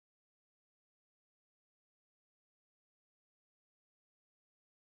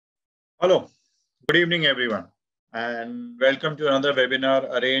Hello, good evening, everyone, and welcome to another webinar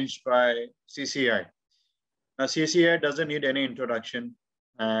arranged by CCI. Now, CCI doesn't need any introduction,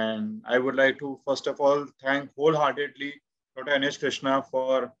 and I would like to first of all thank wholeheartedly Dr. Anish Krishna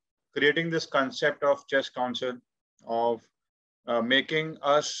for creating this concept of chess council, of making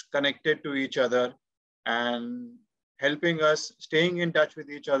us connected to each other and helping us staying in touch with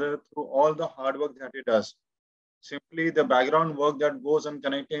each other through all the hard work that he does. Simply the background work that goes on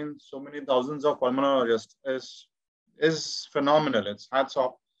connecting so many thousands of pulmonologists is phenomenal. It's hats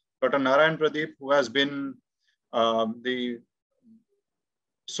off. Dr. Narayan Pradeep, who has been the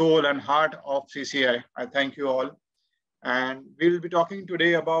soul and heart of CCI. I thank you all. And we'll be talking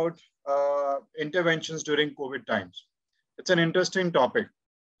today about interventions during COVID times. It's an interesting topic.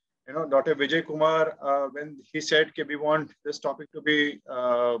 You know, Dr. Vijay Kumar, when he said that we want this topic to be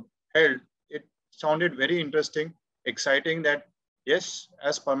held, it sounded very interesting, exciting that, yes,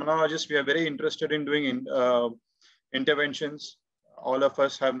 as pulmonologists, we are very interested in doing interventions. All of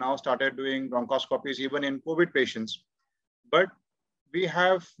us have now started doing bronchoscopies, even in COVID patients. But we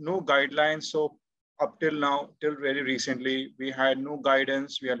have no guidelines. So up till now, till very recently, we had no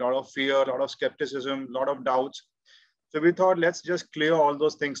guidance. We had a lot of fear, a lot of skepticism, a lot of doubts. So we thought, let's just clear all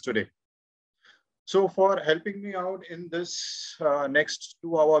those things today. So for helping me out in this next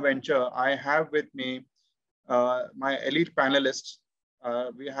 2-hour venture, I have with me my elite panelists.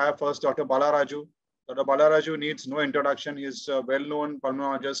 We have first Dr. Bala Raju. Dr. Bala Raju needs no introduction. He's a well-known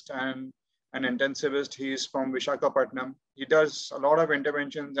pulmonologist and an intensivist. He's from Visakhapatnam. He does a lot of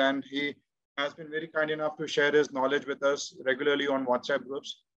interventions and he has been very kind enough to share his knowledge with us regularly on WhatsApp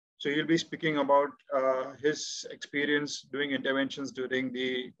groups. So he'll be speaking about his experience doing interventions during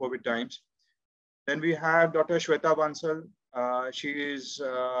the COVID times. Then we have Dr. Shweta Bansal. She is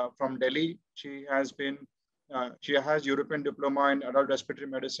from Delhi. She has European diploma in adult respiratory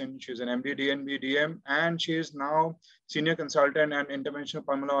medicine. She's an MD, DNB, DM, and she is now senior consultant and interventional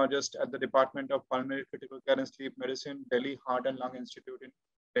pulmonologist at the Department of Pulmonary Critical Care and Sleep Medicine, Delhi Heart and Lung Institute in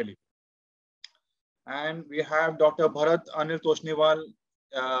Delhi. And we have Dr. Bharat Anil Toshniwal.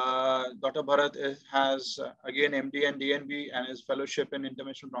 Dr. Bharat has again MD and DNB and his fellowship in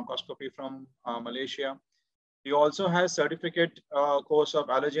interventional bronchoscopy from Malaysia. He also has certificate course of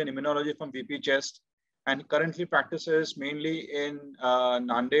allergy and immunology from VP Chest and currently practices mainly in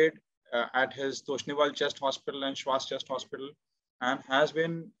Nanded at his Toshniwal Chest Hospital and Shwas Chest Hospital, and has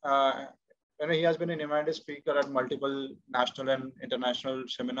been he has been an invited speaker at multiple national and international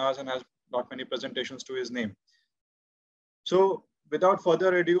seminars and has got many presentations to his name. So without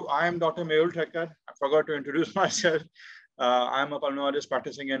further ado, I am Dr. Mehul Thakkar. I forgot to introduce myself. I am a pulmonologist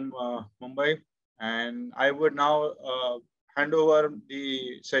practicing in Mumbai, and I would now hand over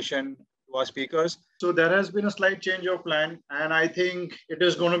the session to our speakers. So there has been a slight change of plan, and I think it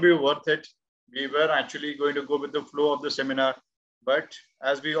is going to be worth it. We were actually going to go with the flow of the seminar, but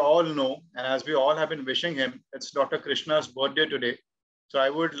as we all know, and as we all have been wishing him, it's Dr. Krishna's birthday today. So I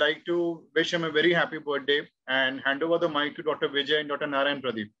would like to wish him a very happy birthday and hand over the mic to Dr. Vijay and Dr. Narayan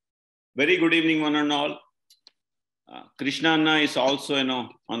Pradeep. Very good evening, one and all. Krishna Anna is also,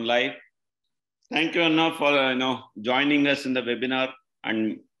 on live. Thank you, Anna, for, joining us in the webinar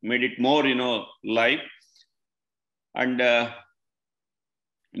and made it more, live. And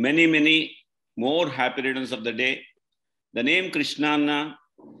many, many more happy returns of the day. The name Krishna Anna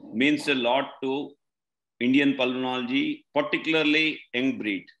means a lot to Indian pulmonology, particularly young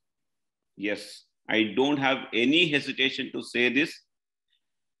breed. Yes, I don't have any hesitation to say this.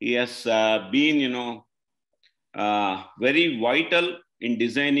 He has been, very vital in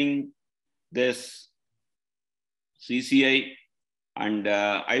designing this CCI. And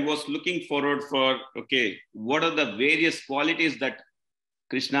I was looking forward for, okay, what are the various qualities that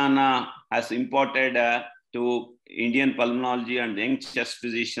Krishnana has imparted to Indian pulmonology and young chest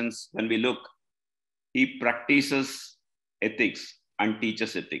physicians when we look. He practices ethics and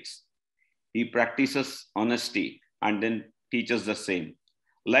teaches ethics. He practices honesty and then teaches the same.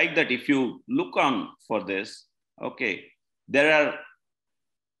 Like that, if you look on for this, okay, there are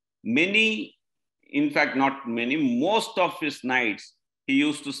many, in fact, not many, most of his nights, he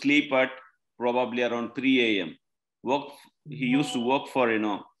used to sleep at probably around 3 a.m. He used to work for,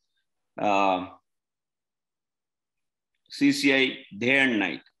 CCI day and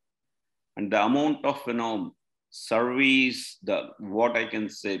night. And the amount of, service, what I can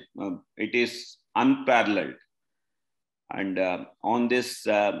say, it is unparalleled. And on this,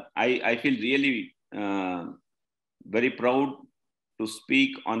 I feel really very proud to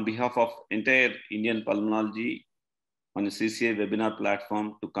speak on behalf of entire Indian pulmonology on the CCI webinar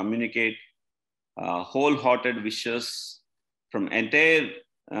platform to communicate wholehearted wishes from entire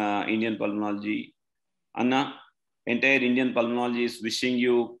Indian pulmonology. Anna, entire Indian pulmonology is wishing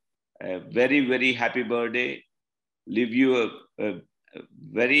you a very, very happy birthday. Live you a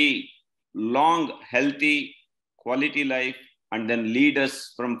very long, healthy, quality life, and then lead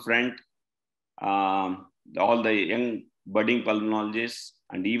us from front, all the young budding pulmonologists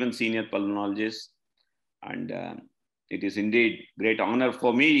and even senior pulmonologists. And it is indeed great honor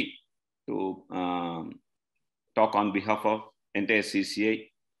for me to talk on behalf of entire CCI.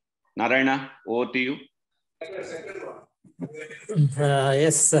 Narayana, over to you.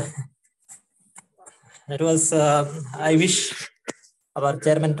 Yes, it was, I wish our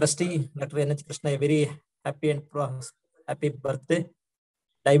chairman trustee, Dr. N.H. Krishna, a very happy and happy birthday.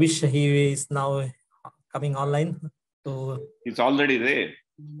 I wish he is now coming online to. It's already there.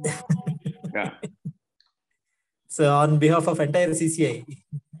 Yeah. So on behalf of entire CCI,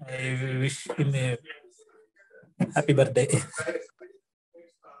 I wish him a happy birthday.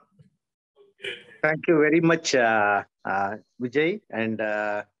 Thank you very much, Vijay and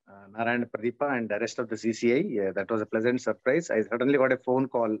Narayan Pradeepa and the rest of the CCI. That was a pleasant surprise. I suddenly got a phone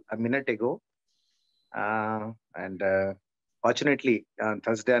call a minute ago. Fortunately, on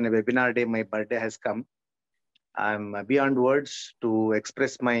Thursday on a webinar day, my birthday has come. I'm beyond words to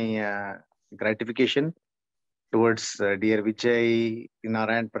express my gratification towards dear Vijay,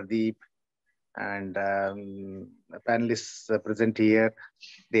 Narayan Pradeep, and the panelists present here,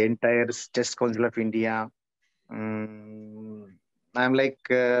 the entire Chess Council of India. I'm like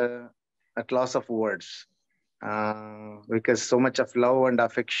at loss of words because so much of love and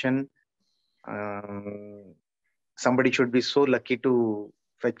affection. Somebody should be so lucky to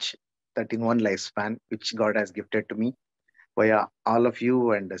fetch that in one lifespan, which God has gifted to me via all of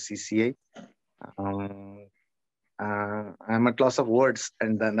you and the CCI. I'm at loss of words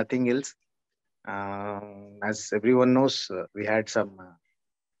and nothing else. As everyone knows, we had some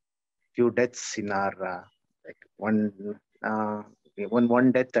few deaths in our like one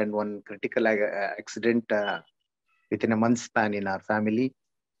death and one critical accident within a month span in our family.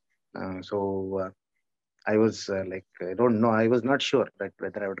 I was like, I don't know, I was not sure that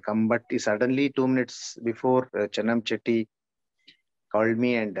whether I would come, but suddenly 2 minutes before Chanam Chetty called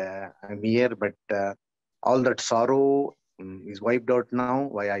me and I'm here, but all that sorrow is wiped out now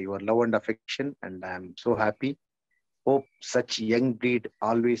via your love and affection, and I'm so happy. Hope such young breed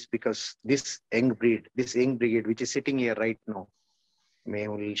always, because this young brigade which is sitting here right now,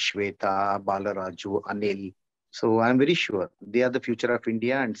 Mehul, Shweta, Bala, Raju, Anil. So I'm very sure they are the future of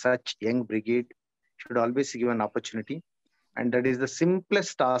India, and such young brigade should always give an opportunity. And that is the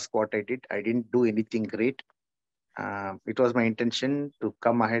simplest task what I did. I didn't do anything great. It was my intention to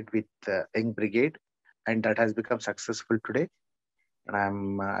come ahead with young brigade, and that has become successful today.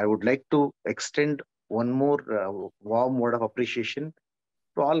 And I would like to extend one more warm word of appreciation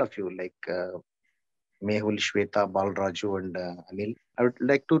to all of you, like Mehul, Shweta, Bal, Raju, and Anil. I would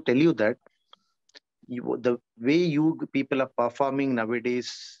like to tell you that the way you people are performing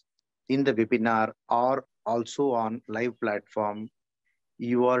nowadays in the webinar or also on live platform,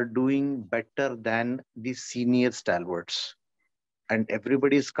 you are doing better than the senior stalwarts. And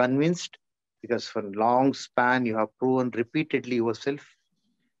everybody is convinced because for a long span, you have proven repeatedly yourself.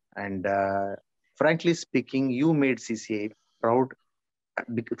 And frankly speaking, you made CCI proud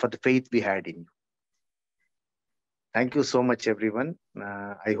for the faith we had in you. Thank you so much, everyone.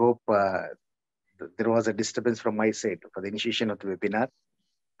 I hope there was a disturbance from my side for the initiation of the webinar.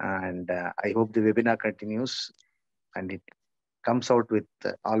 And I hope the webinar continues and it comes out with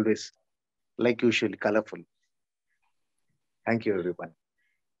always, like usual, colorful. Thank you, everyone.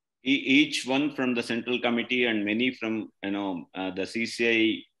 Each one from the central committee and many from the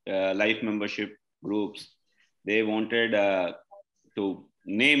CCI life membership groups, they wanted to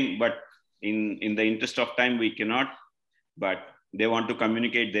name, but in the interest of time we cannot. But they want to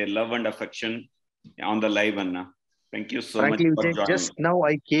communicate their love and affection on the live, Anna. Thank you so Frankly, much for joining. Just now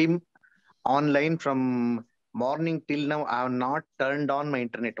I came online from morning till now. I have not turned on my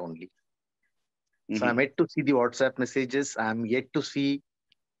internet only. So I'm yet to see the WhatsApp messages. I'm yet to see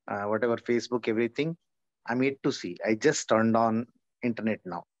whatever Facebook, everything. I'm yet to see. I just turned on internet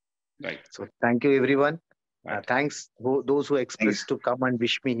now. Right. So thank you, everyone. Right. Thanks those who expressed to come and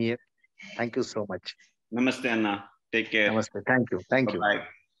wish me here. Thank you so much. Namaste, Anna. Take care. Namaste. Thank you. Thank Bye-bye. you.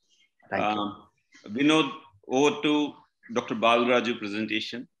 Thank you. Vinod, over to Dr. Balraju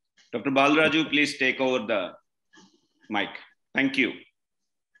presentation. Dr. Balraju, please take over the mic. Thank you.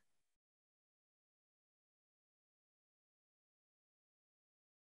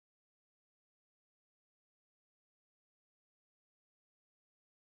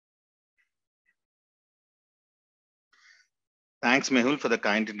 Thanks, Mehul, for the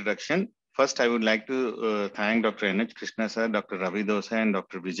kind introduction. First, I would like to thank Dr. N.H. Krishna sir, Dr. Ravi Dosi, and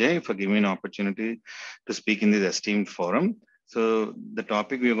Dr. Vijay for giving me an opportunity to speak in this esteemed forum. So the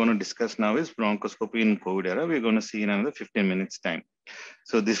topic we are going to discuss now is bronchoscopy in COVID era. We're going to see in another 15 minutes time.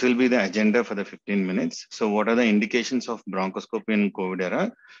 So this will be the agenda for the 15 minutes. So what are the indications of bronchoscopy in COVID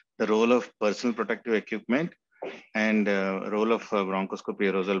era? The role of personal protective equipment and role of bronchoscopy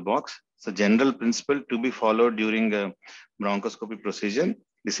aerosol box. So general principle to be followed during a bronchoscopy procedure,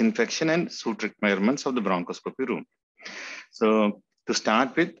 disinfection and suit requirements of the bronchoscopy room. So to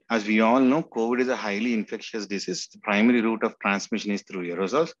start with, as we all know, COVID is a highly infectious disease. The primary route of transmission is through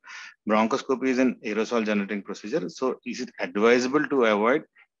aerosols. Bronchoscopy is an aerosol generating procedure. So is it advisable to avoid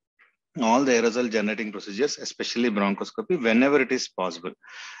all the aerosol generating procedures, especially bronchoscopy, whenever it is possible?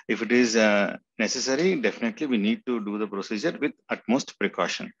 If it is necessary, definitely we need to do the procedure with utmost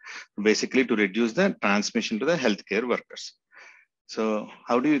precaution, basically to reduce the transmission to the healthcare workers. So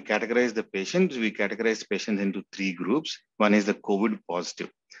how do you categorize the patients? We categorize patients into 3 groups. One is the COVID positive.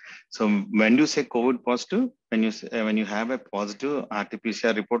 So when you say COVID positive, when you have a positive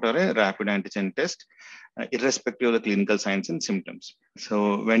RT-PCR report or a rapid antigen test, irrespective of the clinical signs and symptoms.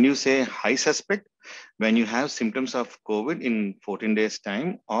 So when you say high suspect, when you have symptoms of COVID in 14 days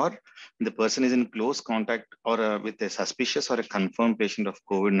time, or the person is in close contact or with a suspicious or a confirmed patient of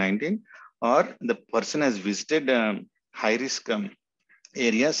COVID-19, or the person has visited high risk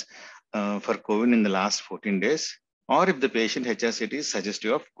areas for COVID in the last 14 days, or if the patient HRCT is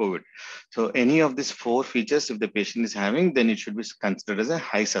suggestive of COVID. So any of these 4 features, if the patient is having, then it should be considered as a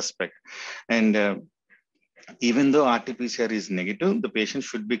high suspect. And even though RT-PCR is negative, the patient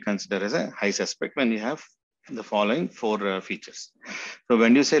should be considered as a high suspect when you have the following 4 features. So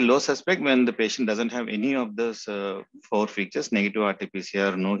when you say low suspect, when the patient doesn't have any of those 4 features, negative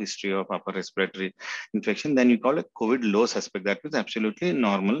RT-PCR, no history of upper respiratory infection, then you call it COVID low suspect. That is absolutely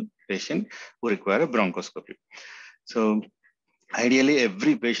normal patient who require a bronchoscopy. So ideally,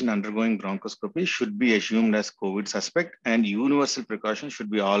 every patient undergoing bronchoscopy should be assumed as COVID suspect, and universal precautions should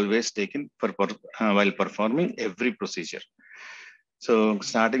be always taken while performing every procedure. So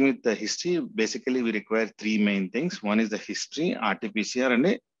starting with the history, basically we require 3 main things. One is the history, RT-PCR, and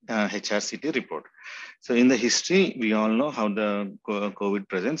a HRCT report. So in the history, we all know how the COVID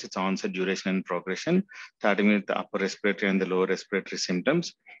presents, its onset, duration, and progression. Starting with the upper respiratory and the lower respiratory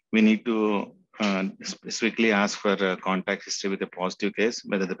symptoms, we need to specifically ask for a contact history with a positive case,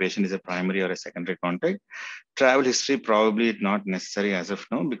 whether the patient is a primary or a secondary contact. Travel history, probably not necessary as of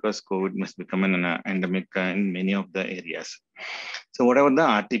now, because COVID must become an endemic in many of the areas. So what about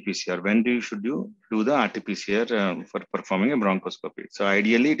the RT-PCR? When should you do the RT-PCR for performing a bronchoscopy? So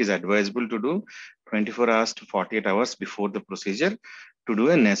ideally, it is advisable to do 24 hours to 48 hours before the procedure to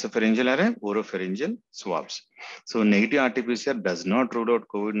do a nasopharyngeal or a oropharyngeal swabs. So negative RT-PCR does not rule out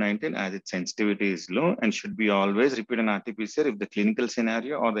COVID-19 as its sensitivity is low, and should be always repeat an RT-PCR if the clinical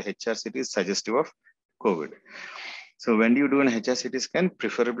scenario or the HRCT is suggestive of COVID. So when do you do an HRCT scan?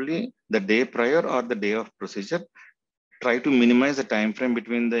 Preferably the day prior or the day of procedure. Try to minimize the time frame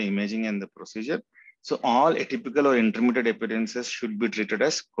between the imaging and the procedure. So all atypical or intermittent appearances should be treated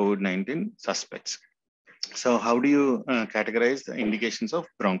as COVID-19 suspects. So how do you categorize the indications of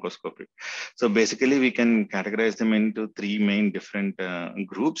bronchoscopy? So basically we can categorize them into 3 main different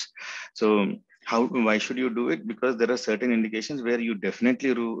groups. So why should you do it? Because there are certain indications where you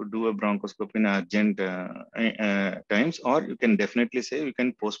definitely do a bronchoscopy in urgent times, or you can definitely say you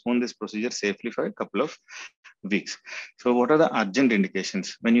can postpone this procedure safely for a couple of weeks. So what are the urgent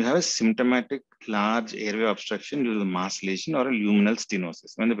indications? When you have a symptomatic large airway obstruction due to mass lesion or a luminal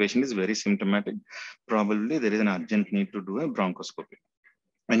stenosis, when the patient is very symptomatic, probably there is an urgent need to do a bronchoscopy.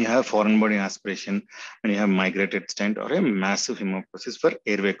 When you have foreign body aspiration, when you have migrated stent, or a massive hemoptysis for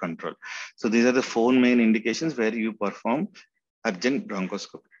airway control. So these are the 4 main indications where you perform urgent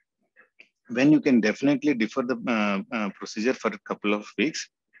bronchoscopy. When you can definitely defer the procedure for a couple of weeks,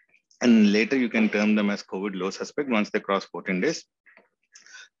 and later you can term them as COVID low suspect once they cross 14 days.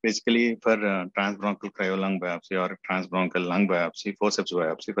 Basically for transbronchial cryolung biopsy or transbronchial lung biopsy, forceps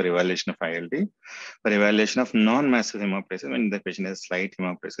biopsy for evaluation of ILD, for evaluation of non-massive hemoptysis when the patient has slight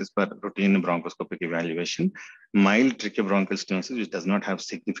hemoptysis for routine bronchoscopic evaluation, mild tracheobronchial stenosis which does not have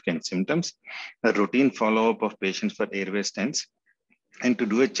significant symptoms, a routine follow-up of patients for airway stents, and to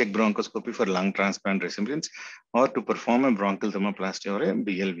do a check bronchoscopy for lung transplant recipients, or to perform a bronchial thermoplasty or a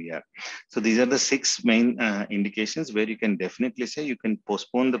BLVR. So these are the 6 main indications where you can definitely say you can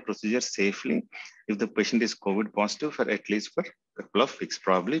postpone the procedure safely if the patient is COVID positive for at least for a couple of weeks,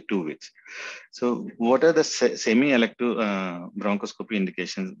 probably 2 weeks. So what are the semi-elective bronchoscopy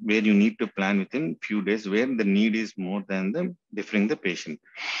indications where you need to plan within few days, where the need is more than the deferring the patient?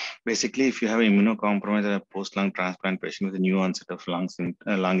 Basically, if you have immunocompromised or a post-lung transplant patient with a new onset of lung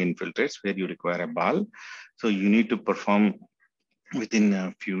infiltrates where you require a BAL, so you need to perform within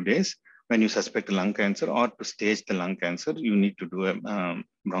a few days. When you suspect lung cancer or to stage the lung cancer, you need to do a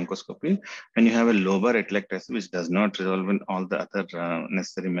bronchoscopy. When you have a lobar atelectasis, which does not resolve in all the other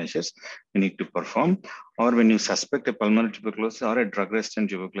necessary measures, you need to perform. Or when you suspect a pulmonary tuberculosis or a drug-resistant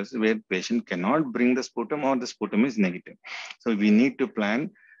tuberculosis, where patient cannot bring the sputum or the sputum is negative. So we need to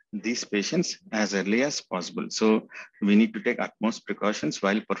plan these patients as early as possible. So we need to take utmost precautions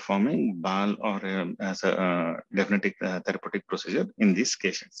while performing BAL or as a definitive therapeutic procedure in these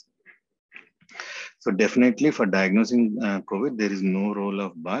cases. So definitely for diagnosing COVID, there is no role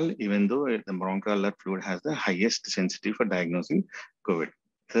of BAL, even though the bronchial alert fluid has the highest sensitivity for diagnosing COVID.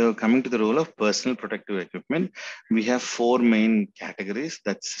 So coming to the role of personal protective equipment, we have 4 main categories.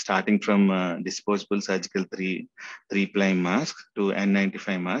 That's starting from disposable surgical three-ply mask to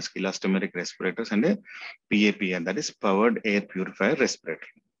N95 mask, elastomeric respirators, and a PAPR, that is powered air purifier respirator.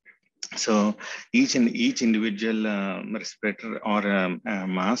 So each individual respirator or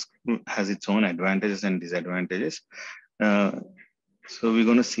mask has its own advantages and disadvantages. So we're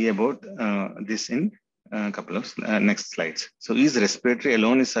going to see about this in a couple of next slides. So is respiratory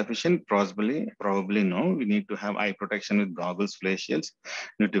alone is sufficient? Probably no. We need to have eye protection with goggles, face shields.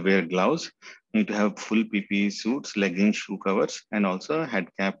 We need to wear gloves. We need to have full PPE suits, leggings, shoe covers, and also head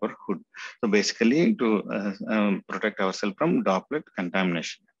cap or hood. So basically to protect ourselves from droplet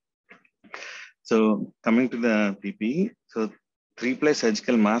contamination. So coming to the PPE, so 3-ply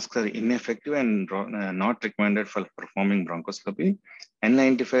surgical masks are ineffective and not recommended for performing bronchoscopy.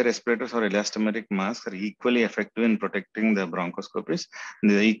 N95 respirators or elastomeric masks are equally effective in protecting the bronchoscopies.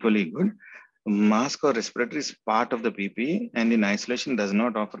 They are equally good. Mask or respirator is part of the PPE and in isolation does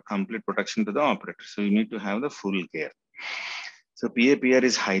not offer complete protection to the operator. So you need to have the full gear. So PAPR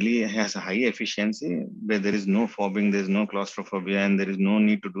has a high efficiency where there is no fobbing, there is no claustrophobia, and there is no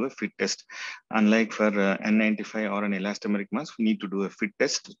need to do a fit test. Unlike for N95 or an elastomeric mask, we need to do a fit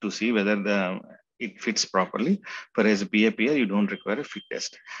test to see whether it fits properly. Whereas a PAPR, you don't require a fit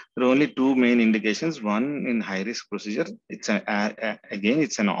test. There are only 2 main indications. One in high-risk procedure. It's again,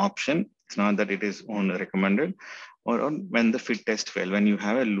 it's an option. It's not that it is only recommended. Or when the fit test fail, when you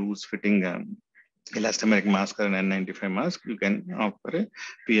have a loose-fitting elastomeric mask or an N95 mask, you can offer a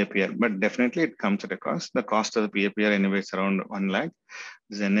PAPR, but definitely it comes at a cost. The cost of the PAPR anyway is around 1 lakh.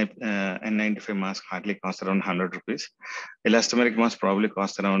 This N95 mask hardly costs around 100 rupees. Elastomeric mask probably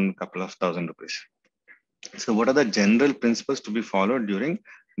costs around a couple of thousand rupees. So what are the general principles to be followed during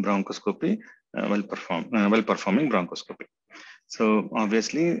bronchoscopy while performing bronchoscopy? So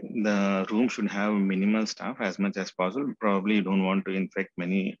obviously the room should have minimal staff as much as possible. Probably you don't want to infect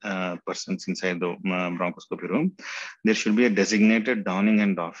many persons inside the bronchoscopy room. There should be a designated downing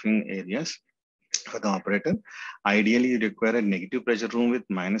and doffing areas for the operator. Ideally, you require a negative pressure room with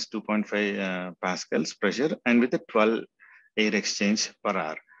minus 2.5 pascals pressure and with a 12 air exchange per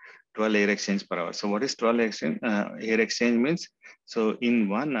hour. 12 air exchange per hour. So what is 12 air exchange means? So in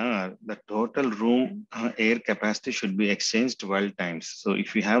 1 hour, the total room air capacity should be exchanged 12 times. So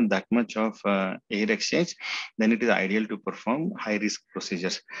if you have that much of air exchange, then it is ideal to perform high risk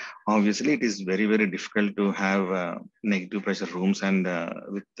procedures. Obviously, it is very, very difficult to have negative pressure rooms and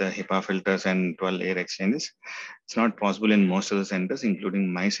with HEPA filters and 12 air exchanges. It's not possible in most of the centers,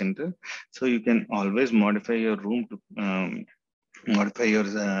 including my center. So you can always modify your room to modify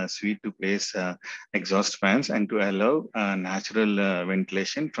your suite to place exhaust fans and to allow natural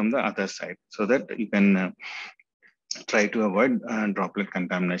ventilation from the other side so that you can try to avoid droplet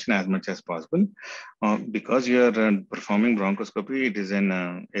contamination as much as possible. Because you are performing bronchoscopy, it is an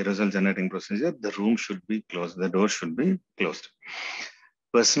aerosol generating procedure. The room should be closed. The door should be closed.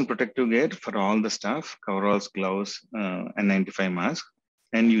 Personal protective gear for all the staff, coveralls, gloves, N95 mask.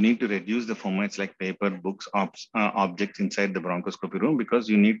 And you need to reduce the fomites like paper, books, objects inside the bronchoscopy room because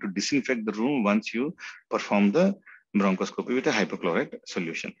you need to disinfect the room once you perform the bronchoscopy with a hypochlorite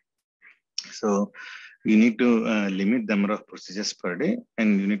solution. So you need to limit the number of procedures per day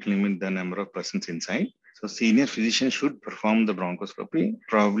and you need to limit the number of persons inside. So senior physicians should perform the bronchoscopy.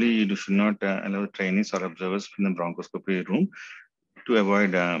 Probably you should not allow trainees or observers in the bronchoscopy room to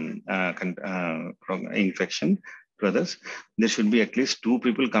avoid infection. to others. There should be at least 2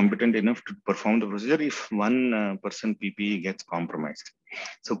 people competent enough to perform the procedure if one person PPE gets compromised.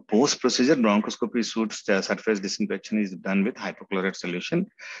 So post-procedure bronchoscopy suits surface disinfection is done with hypochlorite solution.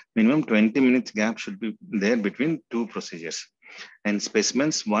 Minimum 20 minutes gap should be there between 2 procedures. And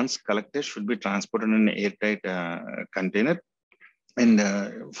specimens once collected should be transported in an airtight container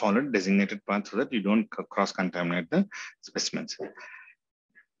and follow designated path so that you don't cross-contaminate the specimens.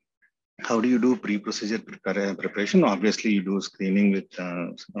 How do you do pre-procedure preparation? Obviously, you do screening with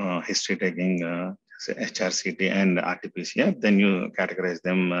history taking, HRCT and RT-PCR. Then you categorize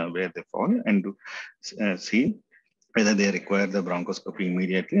them where they fall and do, see whether they require the bronchoscopy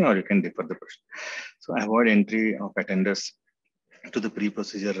immediately or you can defer the procedure. So avoid entry of attenders to the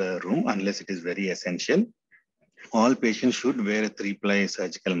pre-procedure room unless it is very essential. All patients should wear a 3-ply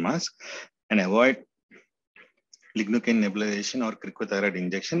surgical mask and avoid lignocaine nebulization or cricothyroid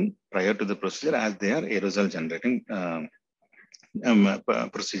injection prior to the procedure as they are aerosol generating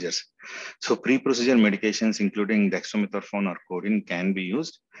procedures. So pre-procedure medications including dextromethorphan or codeine can be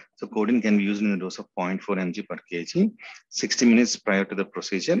used. So codeine can be used in a dose of 0.4 mg per kg, 60 minutes prior to the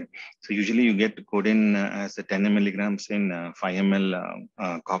procedure. So usually you get codeine as a 10 milligrams in 5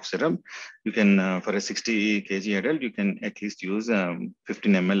 ml cough syrup. You can, for a 60 kg adult, you can at least use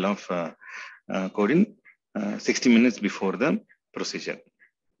 15 ml of codeine 60 minutes before the procedure.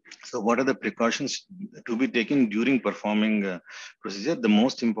 So what are the precautions to be taken during performing procedure? The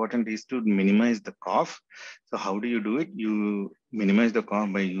most important is to minimize the cough. So how do you do it? You minimize the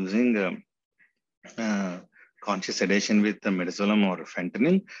cough by using conscious sedation with midazolam or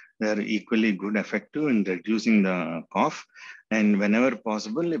fentanyl. They are equally good effective in reducing the cough. And whenever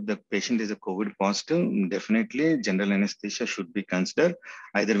possible, if the patient is a COVID positive, definitely general anesthesia should be considered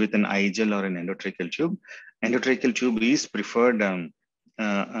either with an eye gel or an endotracheal tube. Endotracheal tube is preferred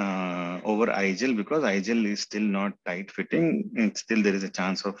over eye gel because eye gel is still not tight fitting and still there is a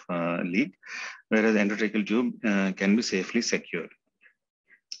chance of leak, whereas endotracheal tube can be safely secured.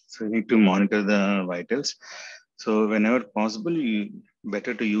 So you need to monitor the vitals. So whenever possible,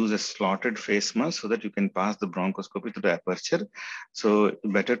 better to use a slotted face mask so that you can pass the bronchoscopy through the aperture. So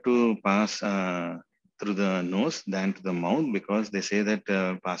better to pass through the nose than to the mouth because they say that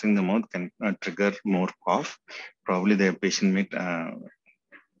passing the mouth can trigger more cough. Probably the patient might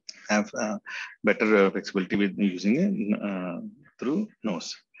have better flexibility with using it through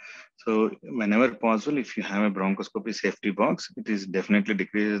nose. So whenever possible, if you have a bronchoscopy safety box, it is definitely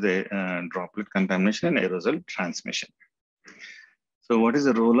decreases the droplet contamination and aerosol transmission. So what is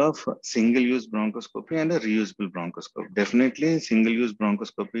the role of single-use bronchoscopy and a reusable bronchoscope? Definitely single-use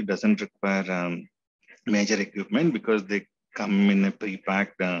bronchoscopy doesn't require major equipment because they come in a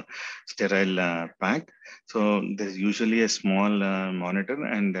pre-packed sterile pack. So there's usually a small monitor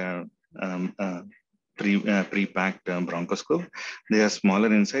and pre-packed bronchoscope. They are smaller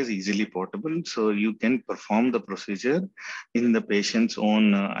in size, easily portable, so you can perform the procedure in the patient's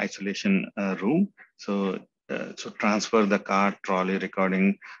own isolation room. So transfer the cart, trolley,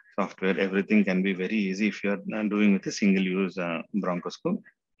 recording software, everything can be very easy if you are doing with a single-use bronchoscope.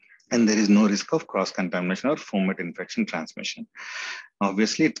 And there is no risk of cross-contamination or fomite infection transmission.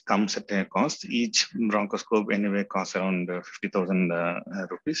 Obviously, it comes at a cost. Each bronchoscope anyway costs around 50,000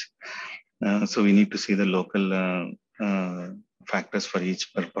 rupees. So we need to see the local factors for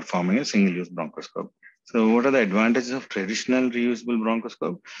each performing a single-use bronchoscope. So what are the advantages of traditional reusable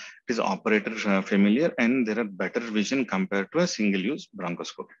bronchoscope? It is operator familiar and there are better vision compared to a single-use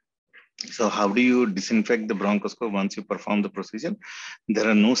bronchoscope. So how do you disinfect the bronchoscope once you perform the procedure? There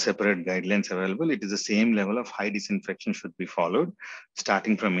are no separate guidelines available. It is the same level of high disinfection should be followed,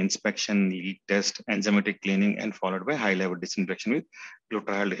 starting from inspection, leak test, enzymatic cleaning, and followed by high level disinfection with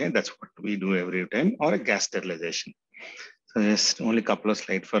glutaraldehyde. That's what we do every time, or a gas sterilization. So just only a couple of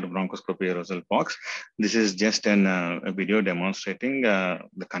slides for bronchoscopy aerosol box. This is just a video demonstrating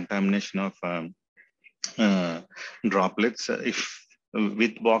the contamination of droplets. If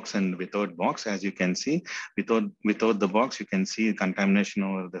with box and without box, as you can see, without the box, you can see contamination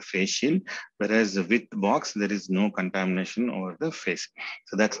over the face shield, whereas with box, there is no contamination over the face.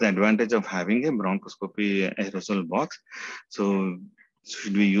 So that's the advantage of having a bronchoscopy aerosol box. So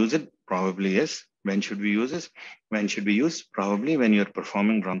should we use it? Probably yes. When should we use this? When should we use? Probably when you're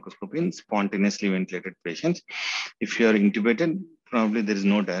performing bronchoscopy in spontaneously ventilated patients. If you are intubated, probably there is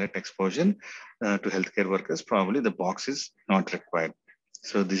no direct exposure to healthcare workers. Probably the box is not required.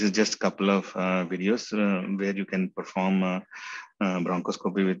 So this is just a couple of videos where you can perform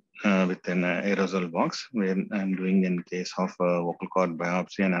bronchoscopy with an aerosol box, where I'm doing in case of vocal cord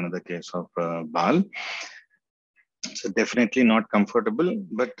biopsy and another case of Bala. So definitely not comfortable,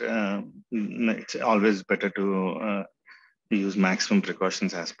 but it's always better to use maximum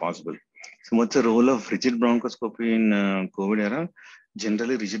precautions as possible. So what's the role of rigid bronchoscopy in COVID era?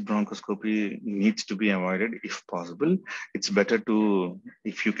 Generally, rigid bronchoscopy needs to be avoided if possible. It's better to,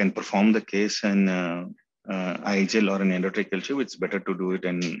 if you can perform the case in IGL or an endotracheal tube, it's better to do it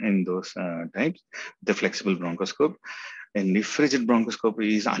in those types, the flexible bronchoscope. And if rigid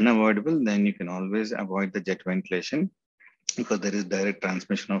bronchoscopy is unavoidable, then you can always avoid the jet ventilation, because there is direct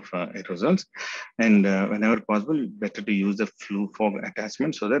transmission of aerosols. And whenever possible, better to use the flue fog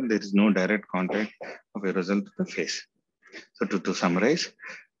attachment so that there is no direct contact of aerosol to the face. So to summarize,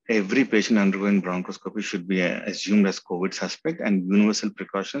 every patient undergoing bronchoscopy should be assumed as COVID suspect, and universal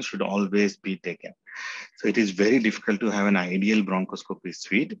precautions should always be taken. So it is very difficult to have an ideal bronchoscopy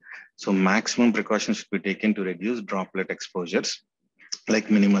suite. So maximum precautions should be taken to reduce droplet exposures,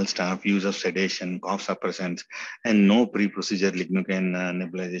 like minimal staff, use of sedation, cough suppressants, and no pre-procedure lignocaine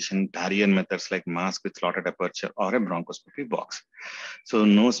nebulization, barrier methods like mask with slotted aperture or a bronchoscopy box. So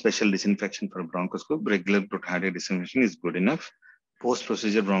no special disinfection for bronchoscope. Regular protracted disinfection is good enough.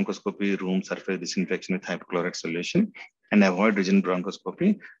 Post-procedure bronchoscopy, room surface disinfection with hypochlorite solution, and avoid rigid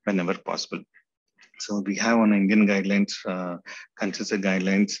bronchoscopy whenever possible. So we have on Indian guidelines, consensus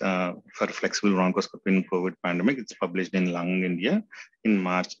guidelines for flexible bronchoscopy in COVID pandemic. It's published in Lung India in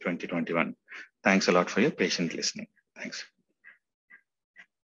March 2021. Thanks a lot for your patient listening. Thanks.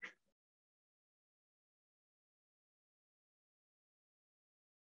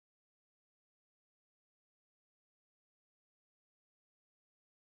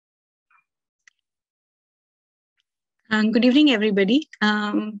 Good evening, everybody.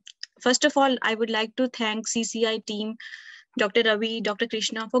 First of all, I would like to thank CCI team, Dr. Ravi, Dr.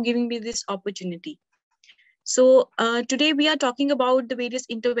 Krishna, for giving me this opportunity. So today we are talking about the various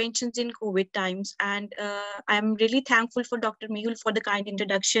interventions in COVID times, and I'm really thankful for Dr. Mehul for the kind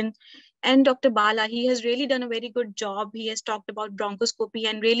introduction, and Dr. Bala. He has really done a very good job. He has talked about bronchoscopy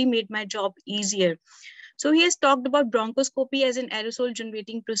and really made my job easier. So he has talked about bronchoscopy as an aerosol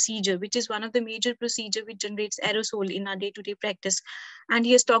generating procedure, which is one of the major procedures which generates aerosol in our day-to-day practice. And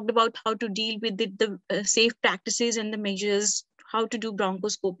he has talked about how to deal with the safe practices and the measures, how to do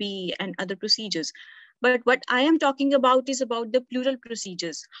bronchoscopy and other procedures. But what I am talking about is about the pleural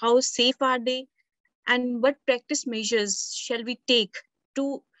procedures. How safe are they? And what practice measures shall we take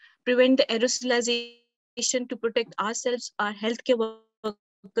to prevent the aerosolization, to protect ourselves, our healthcare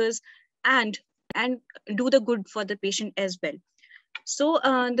workers, and do the good for the patient as well. So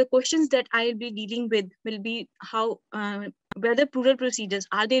the questions that I'll be dealing with will be how, whether pleural procedures,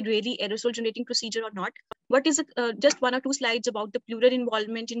 are they really aerosol generating procedure or not? What is just 1 or 2 slides about the pleural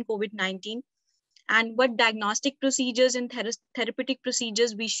involvement in COVID-19, and what diagnostic procedures and therapeutic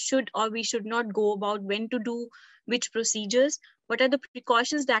procedures we should or we should not go about, when to do which procedures, what are the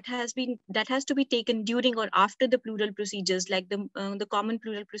precautions that has to be taken during or after the pleural procedures, like the common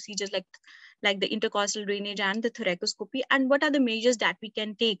pleural procedures like the intercostal drainage and the thoracoscopy, and what are the measures that we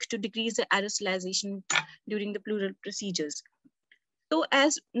can take to decrease the aerosolization during the pleural procedures. So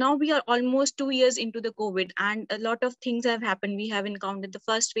as now we are almost 2 years into the COVID, and a lot of things have happened. We have encountered the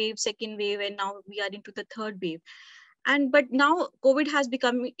first wave, second wave, and now we are into the third wave. But now COVID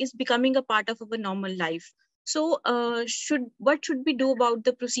is becoming a part of our normal life. So what should we do about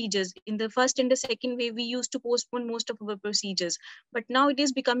the procedures? In the first and the second wave, we used to postpone most of our procedures, but now it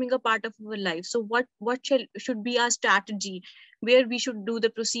is becoming a part of our life. So what should be our strategy, where we should do the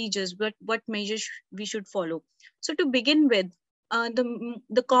procedures, what measures we should follow? So to begin with,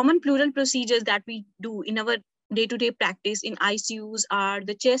 the common pleural procedures that we do in our day-to-day practice in ICUs are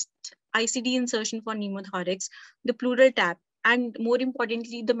the chest ICD insertion for pneumothorax, the pleural tap, and more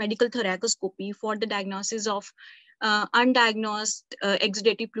importantly, the medical thoracoscopy for the diagnosis of undiagnosed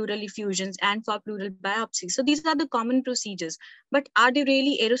exudative pleural effusions and for pleural biopsy. So these are the common procedures, but are they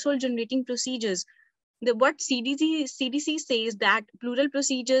really aerosol generating procedures? What CDC says that pleural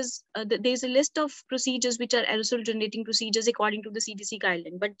procedures, there's a list of procedures which are aerosol generating procedures according to the CDC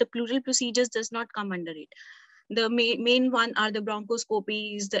guideline, but the pleural procedures does not come under it. The main one are the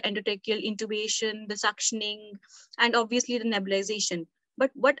bronchoscopies, the endotracheal intubation, the suctioning, and obviously the nebulization.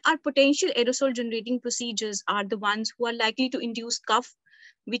 But what are potential aerosol generating procedures are the ones who are likely to induce cough,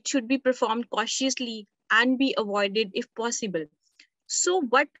 which should be performed cautiously and be avoided if possible. So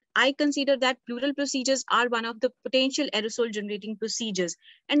what I consider that pleural procedures are one of the potential aerosol generating procedures,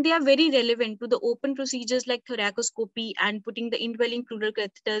 and they are very relevant to the open procedures like thoracoscopy and putting the indwelling pleural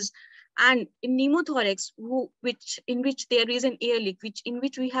catheters, and in pneumothorax, in which there is an air leak, in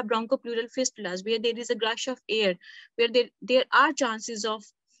which we have bronchopleural fistulas, where there is a gush of air, where there are chances of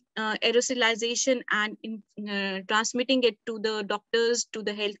aerosolization and transmitting it to the doctors, to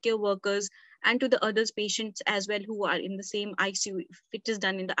the healthcare workers, and to the other patients as well who are in the same ICU, if it is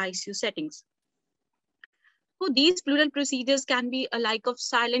done in the ICU settings. So these pleural procedures can be a like of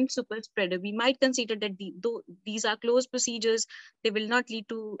silent super spreader. We might consider that though these are closed procedures, they will not lead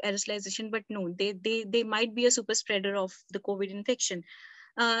to aerosolization, but no, they might be a super spreader of the COVID infection.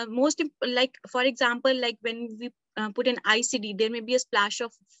 Like, for example, like when we put an ICD, there may be a splash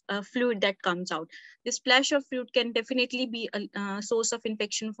of fluid that comes out. This splash of fluid can definitely be a source of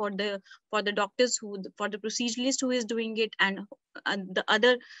infection for the doctors, for the proceduralist who is doing it, and the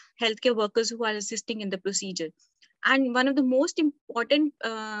other healthcare workers who are assisting in the procedure. And one of the most important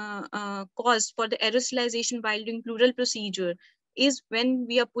cause for the aerosolization while doing pleural procedure is when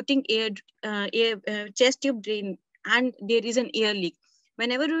we are putting chest tube drain and there is an air leak.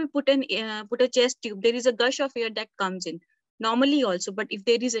 Whenever we put a chest tube, there is a gush of air that comes in normally also. But if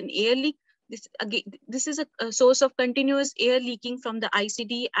there is an air leak, this is a source of continuous air leaking from the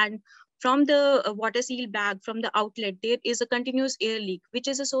ICD, and from the water seal bag, from the outlet, there is a continuous air leak, which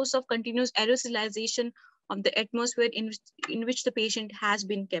is a source of continuous aerosolization of the atmosphere in which the patient has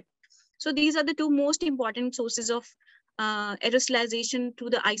been kept. So these are the two most important sources of aerosolization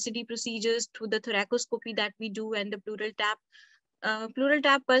through the ICD procedures, through the thoracoscopy that we do, and the pleural tap. Pleural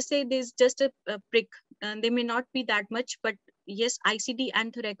tap per se, there's just a prick. They may not be that much, but yes, ICD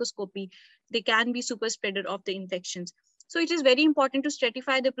and thoracoscopy, they can be super spreader of the infections. So it is very important to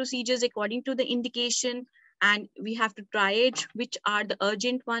stratify the procedures according to the indication, and we have to triage which are the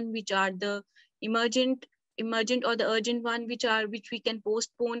urgent one, which are the emergent or the urgent one, which we can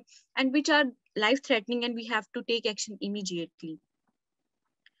postpone, and which are life-threatening, and we have to take action immediately.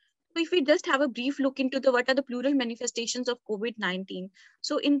 So if we just have a brief look into what are the pleural manifestations of COVID-19.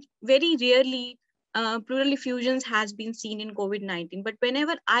 So very rarely, pleural effusions has been seen in COVID-19. But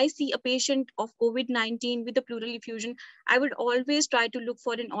whenever I see a patient of COVID-19 with a pleural effusion, I would always try to look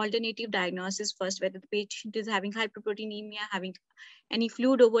for an alternative diagnosis first, whether the patient is having hyperproteinemia, having any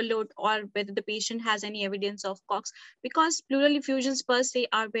fluid overload, or whether the patient has any evidence of COX, because pleural effusions per se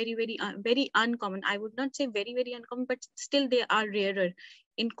are very, very, very uncommon. I would not say very, very uncommon, but still they are rarer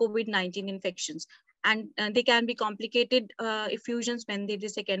in COVID-19 infections. And they can be complicated effusions when there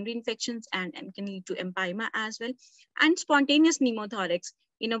is secondary infections and can lead to empyema as well. And spontaneous pneumothorax.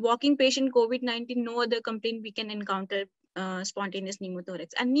 In a walking patient, COVID-19, no other complaint we can encounter spontaneous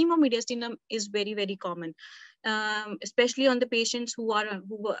pneumothorax. And pneumomediastinum is very, very common, especially on the patients who were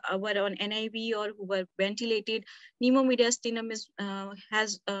on NIV or who were ventilated. Pneumomediastinum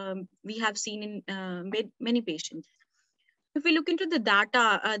we have seen in many patients. If we look into the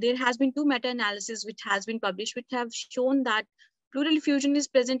data, there has been 2 meta-analyses which has been published, which have shown that pleural effusion is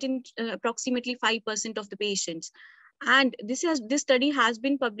present in approximately 5% of the patients. And this study has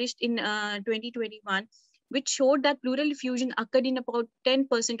been published in 2021, which showed that pleural effusion occurred in about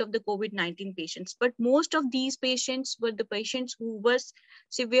 10% of the COVID-19 patients. But most of these patients were the patients who were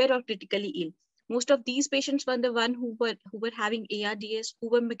severe or critically ill. Most of these patients were the ones who were having ARDS, who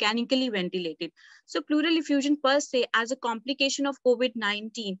were mechanically ventilated. So pleural effusion per se as a complication of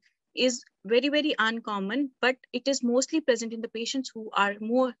COVID-19 is very, very uncommon, but it is mostly present in the patients who are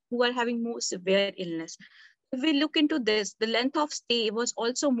having more severe illness. If we look into this, the length of stay was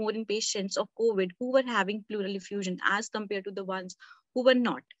also more in patients of COVID who were having pleural effusion as compared to the ones who were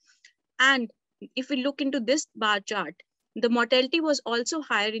not. And if we look into this bar chart, the mortality was also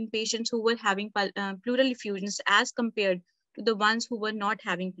higher in patients who were having pleural effusions as compared to the ones who were not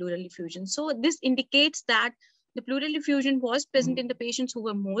having pleural effusion. So this indicates that the pleural effusion was present in the patients who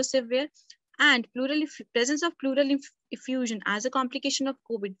were more severe, and presence of pleural effusion as a complication of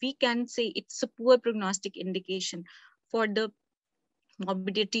COVID, we can say it's a poor prognostic indication for the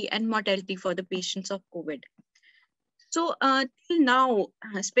morbidity and mortality for the patients of COVID. So till now,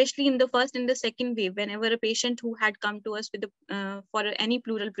 especially in the first and the second wave, whenever a patient who had come to us with for any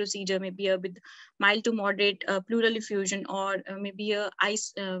pleural procedure, maybe with mild to moderate pleural effusion, or maybe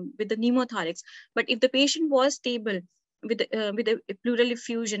with the pneumothorax, but if the patient was stable with a pleural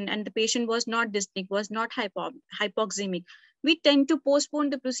effusion and the patient was not dyspneic, was not hypoxemic, we tend to postpone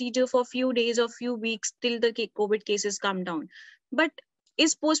the procedure for a few days or few weeks till the COVID cases come down. But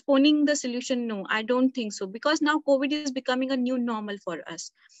is postponing the solution? No, I don't think so, because now COVID is becoming a new normal for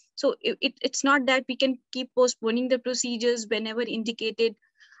us. So it's not that we can keep postponing the procedures whenever indicated.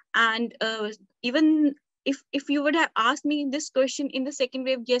 And even if you would have asked me this question in the second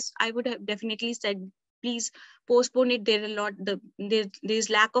wave, yes, I would have definitely said, please postpone it. There's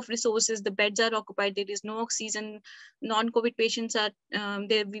lack of resources, the beds are occupied, there is no oxygen, non-COVID patients are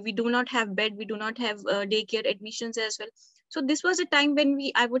there, we do not have bed, we do not have daycare admissions as well. So this was a time when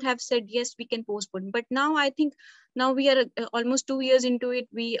I would have said, yes, we can postpone. But now I think now we are almost 2 years into it.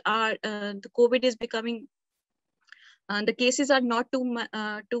 We are, the COVID is becoming, the cases are not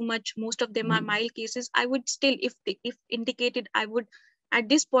too much. Most of them are mild cases. I would still, if indicated, I would at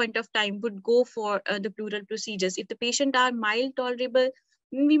this point of time would go for the pleural procedures. If the patient are mild tolerable,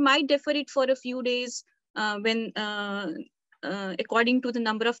 we might defer it for a few days when according to the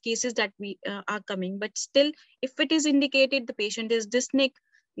number of cases that we are coming. But still, if it is indicated, the patient is dyspneic,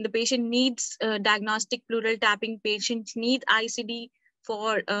 the patient needs diagnostic pleural tapping, patient needs ICD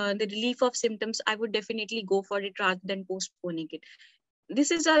for the relief of symptoms, I would definitely go for it rather than postponing it. This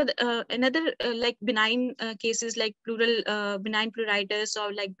is another like benign cases like pleural benign pleuritis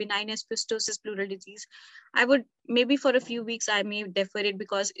or like benign asbestosis pleural disease. I would maybe for a few weeks I may defer it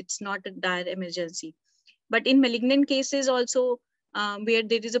because it's not a dire emergency. But in malignant cases also, where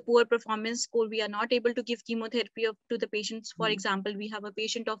there is a poor performance score, we are not able to give chemotherapy to the patients. For example, we have a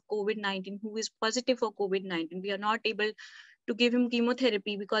patient of COVID-19 who is positive for COVID-19. We are not able to give him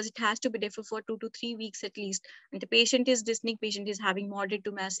chemotherapy because it has to be deferred for 2 to 3 weeks at least. And the patient is dyspneic, patient is having moderate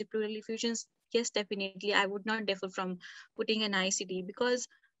to massive pleural effusions. Yes, definitely, I would not defer from putting an ICD because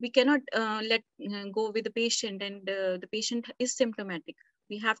we cannot let go with the patient, and the patient is symptomatic.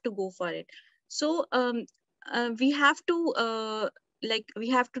 We have to go for it. So we have to we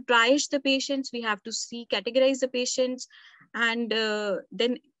have to triage the patients, we have to categorize the patients, and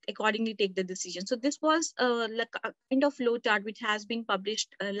then accordingly take the decision. So this was like a kind of flow chart which has been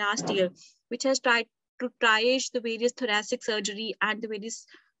published last year, which has tried to triage the various thoracic surgery and the various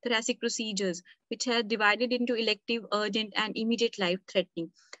thoracic procedures, which are divided into elective, urgent, and immediate life-threatening.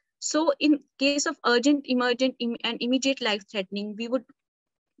 So in case of urgent, emergent, and immediate life-threatening, we would,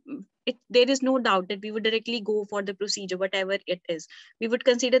 there is no doubt that we would directly go for the procedure, whatever it is. We would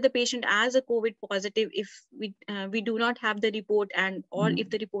consider the patient as a COVID positive if we do not have the report, and or if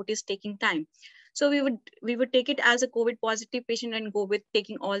the report is taking time. So we would take it as a COVID positive patient and go with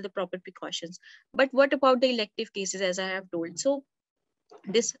taking all the proper precautions. But what about the elective cases, as I have told? So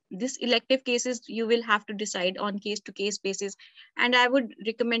this elective cases, you will have to decide on case to case basis. And I would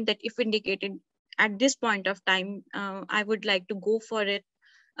recommend that if indicated at this point of time, I would like to go for it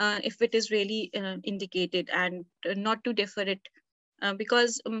if it is really indicated, and not to defer it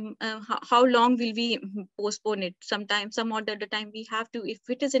because how long will we postpone it? Sometimes, some other time we have to, if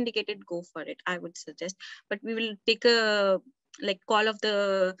it is indicated, go for it, I would suggest. But we will take a call of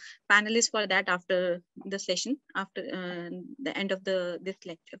the panelists for that after the session, after the end of this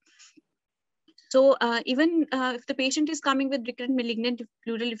lecture. So even if the patient is coming with recurrent malignant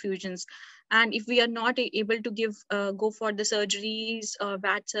pleural effusions, and if we are not able to give go for the surgeries or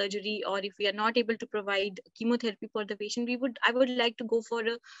VAT surgery, or if we are not able to provide chemotherapy for the patient, I would like to go for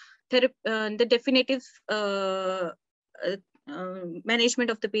the definitive management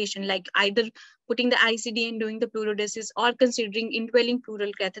of the patient, like either putting the ICD and doing the pleurodesis, or considering indwelling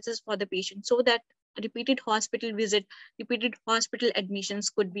pleural catheters for the patient, so that repeated hospital visit, repeated hospital admissions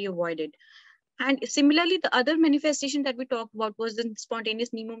could be avoided. And similarly, the other manifestation that we talked about was the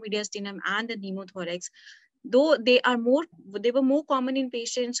spontaneous pneumomediastinum and the pneumothorax. Though they were more common in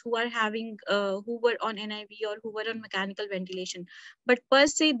patients who are having, who were on NIV or who were on mechanical ventilation. But per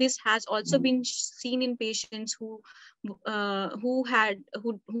se, this has also been seen in patients who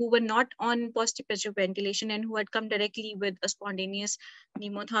were not on positive pressure ventilation and who had come directly with a spontaneous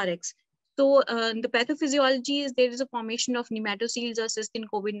pneumothorax. So the pathophysiology is there is a formation of nematoceles or cysts in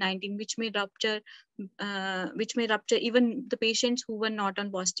COVID-19, which may rupture even the patients who were not on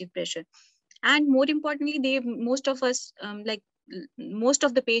positive pressure. And more importantly, most of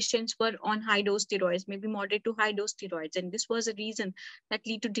the patients were on high dose steroids, maybe moderate to high dose steroids. And this was a reason that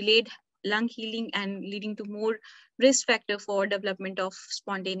lead to delayed lung healing and leading to more risk factor for development of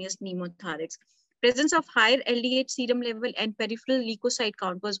spontaneous pneumothorax. Presence of higher LDH serum level and peripheral leukocyte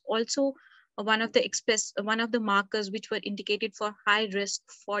count was also one of the markers which were indicated for high risk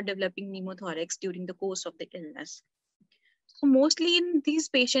for developing pneumothorax during the course of the illness. So mostly in these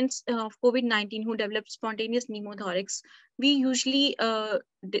patients of COVID-19 who developed spontaneous pneumothorax, we usually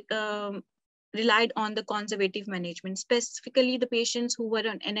relied on the conservative management, specifically the patients who were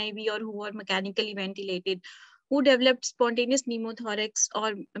on NIV or who were mechanically ventilated, who developed spontaneous pneumothorax,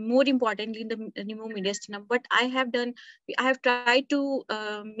 or more importantly, the pneumomediastinum. What I have done, I have tried to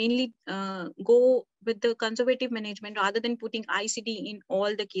mainly go with the conservative management rather than putting ICD in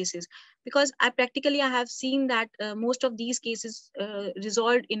all the cases, because I have seen that most of these cases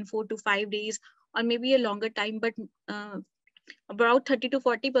resolved in 4 to 5 days or maybe a longer time, but about 30 to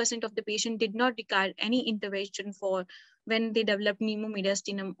 40% of the patient did not require any intervention for when they develop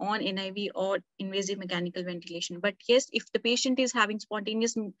pneumomediastinum on NIV or invasive mechanical ventilation. But yes, if the patient is having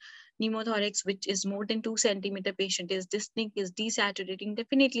spontaneous pneumothorax, which is more than 2 centimeter, patient is dyspneic, is desaturating,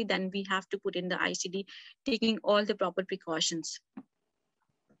 definitely then we have to put in the ICD, taking all the proper precautions.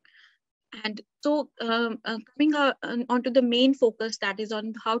 And so coming onto the main focus, that is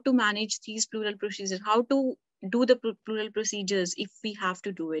on how to manage these pleural procedures, how to do the pleural procedures if we have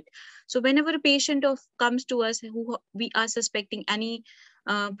to do it. So whenever a patient comes to us who we are suspecting any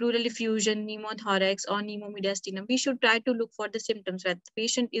pleural effusion, pneumothorax or pneumomediastinum, we should try to look for the symptoms, whether the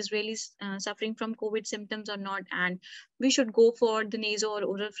patient is really suffering from COVID symptoms or not, and we should go for the nasal or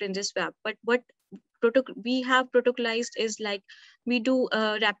oral pharyngeal swab. But what we have protocolized is like we do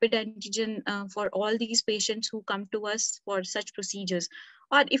rapid antigen for all these patients who come to us for such procedures.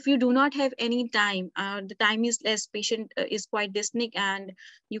 Or if you do not have any time, the time is less, patient is quite dyspneic and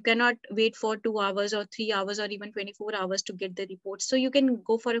you cannot wait for 2 hours or 3 hours or even 24 hours to get the reports. So you can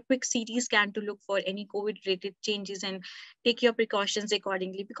go for a quick CT scan to look for any COVID-related changes and take your precautions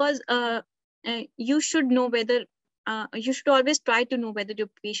accordingly, because you should know whether you should always try to know whether your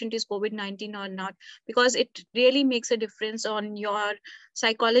patient is COVID-19 or not, because it really makes a difference on your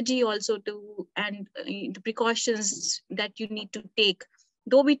psychology also and the precautions that you need to take.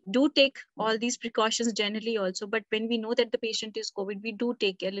 Though we do take all these precautions generally also, but when we know that the patient is COVID, we do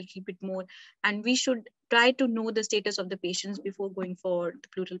take a little bit more, and we should try to know the status of the patients before going for the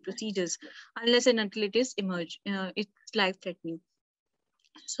pleural procedures, unless and until it is it's life-threatening.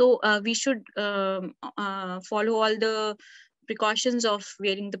 So we should follow all the precautions of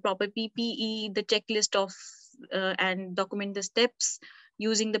wearing the proper PPE, the checklist of and document the steps,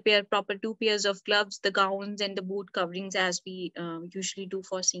 using the proper 2 pairs of gloves, the gowns and the boot coverings, as we usually do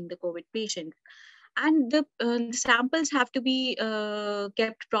for seeing the COVID patient. And the samples have to be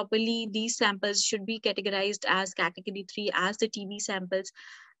kept properly. These samples should be categorized as category 3 as the TB samples,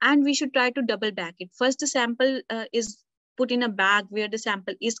 and we should try to double back it. First, the sample is put in a bag where the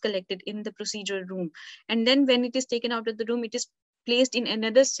sample is collected in the procedural room. And then when it is taken out of the room, it is placed in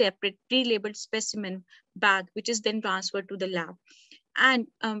another separate pre-labeled specimen bag, which is then transferred to the lab. And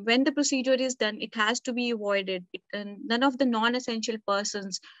when the procedure is done, it has to be avoided. None of the non-essential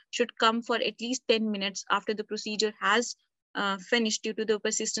persons should come for at least 10 minutes after the procedure has finished due to the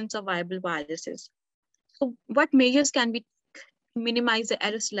persistence of viable viruses. So what measures can be minimize the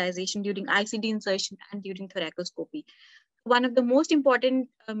aerosolization during ICD insertion and during thoracoscopy? One of the most important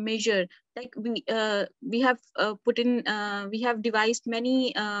measure, like we have devised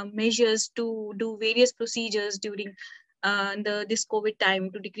many measures to do various procedures during this COVID time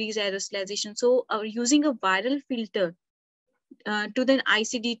to decrease aerosolization. So using a viral filter to the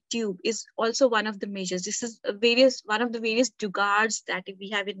ICD tube is also one of the measures. This is one of the various jugaads that we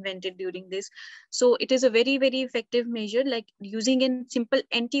have invented during this. So it is a very, very effective measure, like using a simple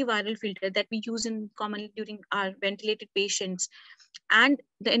antiviral filter that we use commonly during our ventilated patients. And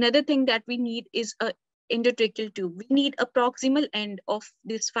another thing that we need is a endotracheal tube. We need a proximal end of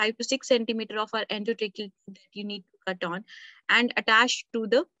this 5 to 6 centimeter of our endotracheal tube that you need to cut on and attach to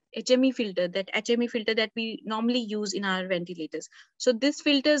the HME filter, that we normally use in our ventilators. So this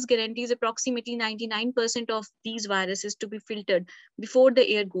filters guarantees approximately 99% of these viruses to be filtered before the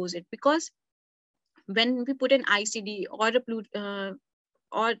air goes in, because when we put an ICD or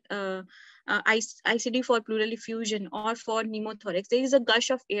ICD for pleural effusion or for pneumothorax, there is a gush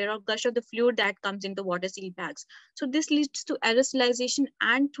of air or gush of the fluid that comes into water seal bags. So this leads to aerosolization,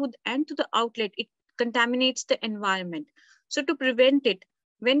 and to the outlet, it contaminates the environment. So to prevent it,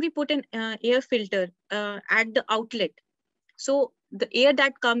 when we put an air filter at the outlet, so the air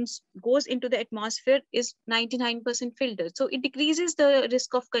that goes into the atmosphere is 99% filtered. So it decreases the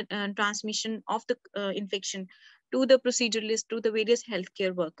risk of transmission of the infection to the proceduralist, to the various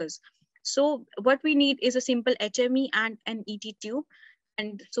healthcare workers. So what we need is a simple HME and an ET tube.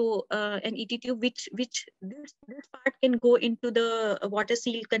 And so an ET tube, which this part can go into the water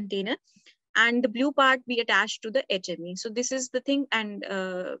seal container, and the blue part we attach to the HME. So this is the thing, and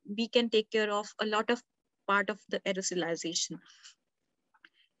we can take care of a lot of part of the aerosolization.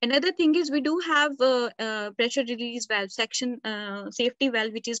 Another thing is we do have a pressure release valve, safety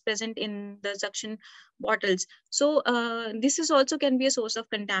valve, which is present in the suction bottles. So this is also can be a source of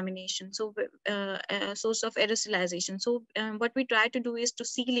contamination, so a source of aerosolization. So what we try to do is to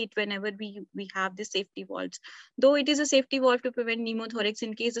seal it whenever we have the safety valves. Though it is a safety valve to prevent pneumothorax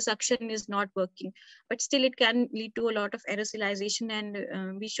in case the suction is not working, but still it can lead to a lot of aerosolization,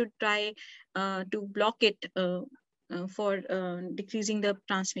 and we should try to block it for decreasing the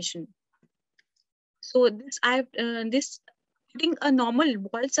transmission. So this Putting a normal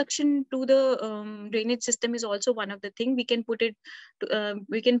wall suction to the drainage system is also one of the thing. We can put it to,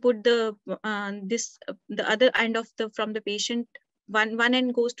 we can put the the other end of the from the patient. One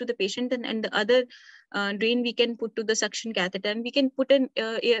end goes to the patient, and the other drain we can put to the suction catheter, and we can put in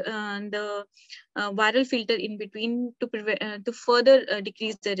the viral filter in between to prevent to further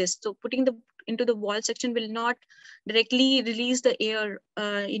decrease the risk. So putting the into the wall section will not directly release the air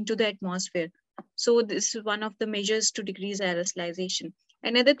into the atmosphere. So this is one of the measures to decrease aerosolization.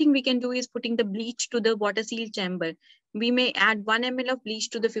 Another thing we can do is putting the bleach to the water seal chamber. We may add 1 ml of bleach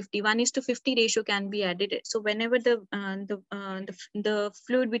to the 51:50 ratio can be added. So whenever the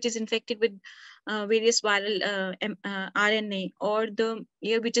fluid which is infected with various viral RNA or the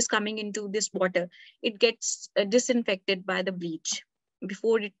air which is coming into this water, it gets disinfected by the bleach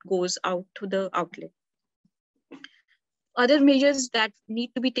before it goes out to the outlet. Other measures that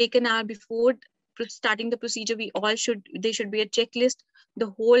need to be taken are before starting the procedure, there should be a checklist. The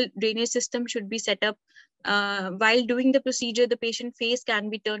whole drainage system should be set up. While doing the procedure, the patient face can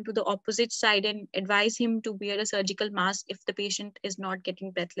be turned to the opposite side and advise him to wear a surgical mask if the patient is not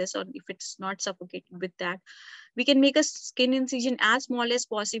getting breathless or if it's not suffocated with that. We can make a skin incision as small as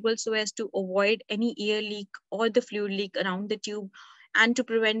possible so as to avoid any air leak or the fluid leak around the tube, and to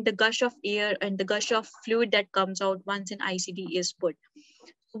prevent the gush of air and the gush of fluid that comes out once an ICD is put.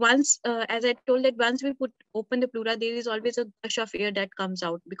 Once, as I told, that once we open the pleura, there is always a gush of air that comes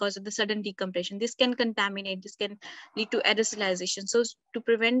out because of the sudden decompression. This can contaminate, this can lead to aerosolization. So to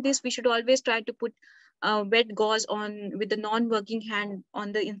prevent this, we should always try to put wet gauze on with the non-working hand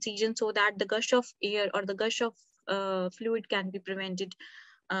on the incision so that the gush of air or the gush of fluid can be prevented.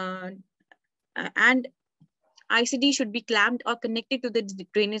 And ICD should be clamped or connected to the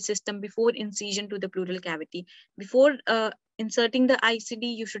drainage system before incision to the pleural cavity. Before inserting the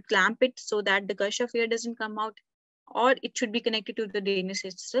ICD, you should clamp it so that the gush of air doesn't come out, or it should be connected to the drainage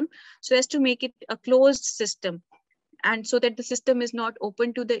system so as to make it a closed system, and so that the system is not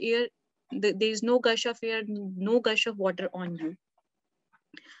open to the air. There is no gush of air, no gush of water on you.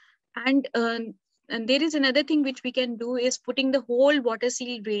 And there is another thing which we can do is putting the whole water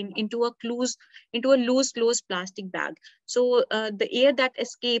seal drain into a loose closed plastic bag. So the air that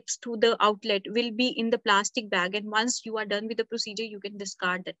escapes to the outlet will be in the plastic bag, and once you are done with the procedure, you can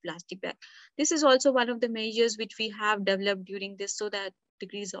discard that plastic bag. This is also one of the measures which we have developed during this, so that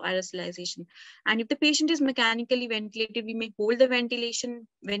degrees of aerosolization. And if the patient is mechanically ventilated, we may hold the ventilation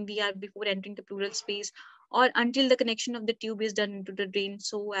when we are before entering the pleural space, or until the connection of the tube is done into the drain,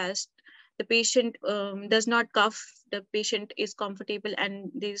 so as the patient does not cough, the patient is comfortable,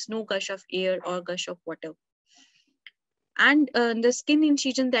 and there is no gush of air or gush of water. And the skin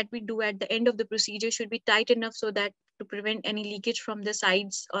incision that we do at the end of the procedure should be tight enough so that to prevent any leakage from the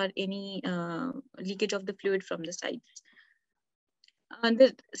sides or any leakage of the fluid from the sides. And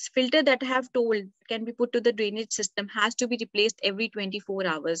the filter that I have told can be put to the drainage system has to be replaced every 24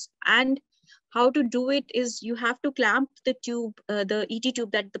 hours. And how to do it is you have to clamp the tube, the ET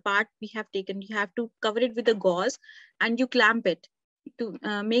tube, that the part we have taken, you have to cover it with a gauze and you clamp it to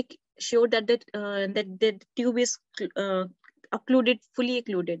make sure that the tube is fully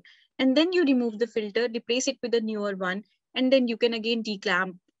occluded. And then you remove the filter, replace it with a newer one, and then you can again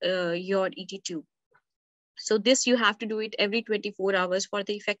declamp your ET tube. So this you have to do it every 24 hours for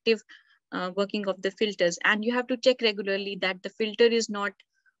the effective working of the filters. And you have to check regularly that the filter is not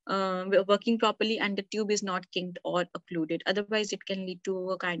working properly and the tube is not kinked or occluded. Otherwise, it can lead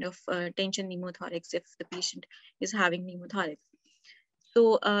to a kind of tension pneumothorax if the patient is having pneumothorax.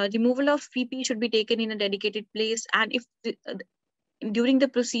 So removal of PP should be taken in a dedicated place. And if during the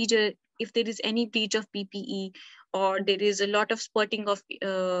procedure, if there is any breach of PPE or there is a lot of spurting of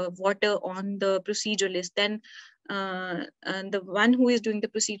water on the procedure list, then the one who is doing the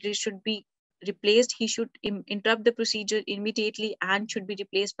procedure should be replaced. He should interrupt the procedure immediately and should be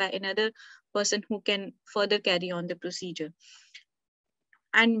replaced by another person who can further carry on the procedure.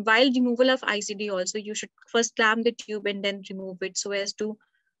 And while removal of ICD also, you should first clamp the tube and then remove it so as to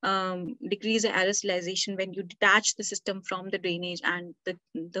decrease the aerosolization when you detach the system from the drainage and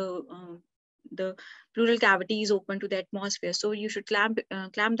the pleural cavity is open to the atmosphere. So you should clamp the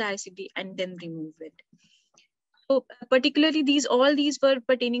ICD and then remove it. So particularly all these were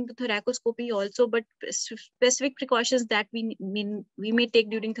pertaining to thoracoscopy also, but specific precautions that we may take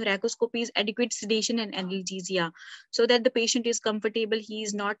during thoracoscopy is adequate sedation and analgesia, so that the patient is comfortable, he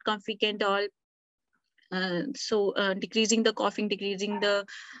is not coughing at all. Decreasing the coughing, decreasing the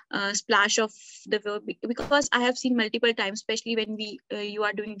splash of the, because I have seen multiple times, especially when you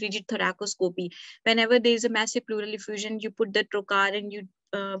are doing rigid thoracoscopy, whenever there is a massive pleural effusion, you put the trocar and you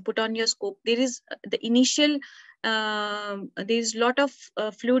put on your scope. There is the initial there's a lot of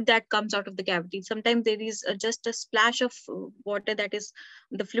fluid that comes out of the cavity. Sometimes there is just a splash of water, that is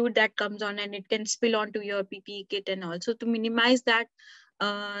the fluid that comes on, and it can spill onto your PPE kit. And also to minimize that,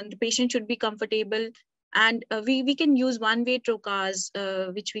 the patient should be comfortable. And we can use one-way trocars,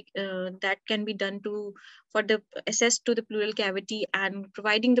 which that can be done for the access to the pleural cavity, and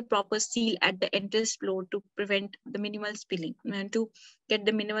providing the proper seal at the entrance floor to prevent the minimal spilling and to get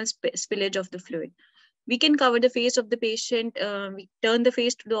the minimal spillage of the fluid. We can cover the face of the patient. We turn the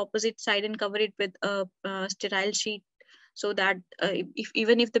face to the opposite side and cover it with a sterile sheet, so that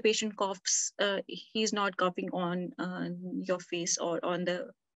even if the patient coughs, he's not coughing on your face or on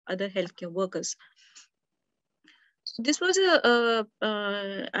the other healthcare workers. So this was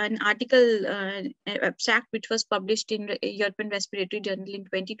an article, abstract, which was published in European Respiratory Journal in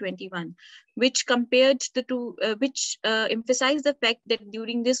 2021, which compared the two, which emphasized the fact that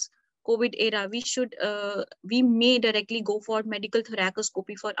during this COVID era, we may directly go for medical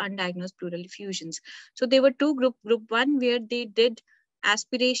thoracoscopy for undiagnosed pleural effusions. So there were two groups. Group one, where they did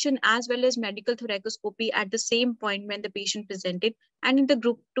aspiration as well as medical thoracoscopy at the same point when the patient presented, and in the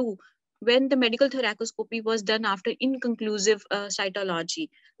group two, when the medical thoracoscopy was done after inconclusive cytology.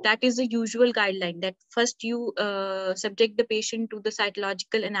 That is the usual guideline, that first you subject the patient to the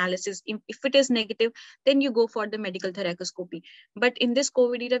cytological analysis. If it is negative, then you go for the medical thoracoscopy. But in this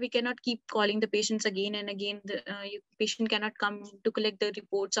COVID era, we cannot keep calling the patients again and again. The patient cannot come to collect the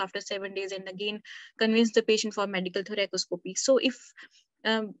reports after 7 days and again convince the patient for medical thoracoscopy. So if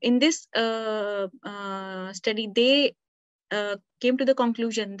in this study, they came to the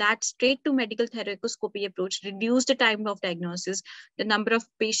conclusion that straight to medical thoracoscopy approach reduced the time of diagnosis, the number of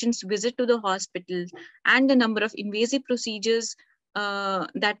patients visit to the hospital, and the number of invasive procedures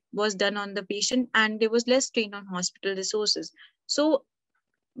that was done on the patient, and there was less strain on hospital resources. So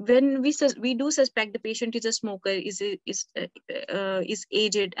when we do suspect the patient is a smoker, is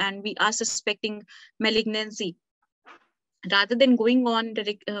aged, and we are suspecting malignancy, rather than going on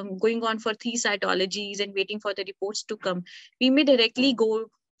for 3 cytologies and waiting for the reports to come, we may directly go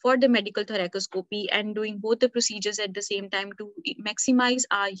for the medical thoracoscopy and doing both the procedures at the same time to maximize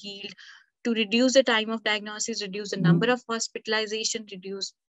our yield, to reduce the time of diagnosis, reduce the number of hospitalization,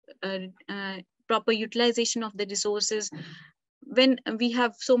 reduce proper utilization of the resources when we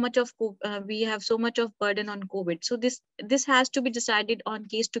have so much of burden on COVID. So this has to be decided on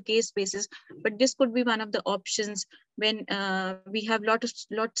case-to-case basis, but this could be one of the options when we have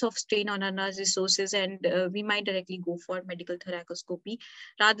lots of strain on our resources, and we might directly go for medical thoracoscopy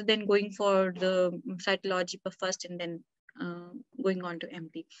rather than going for the cytology first and then going on to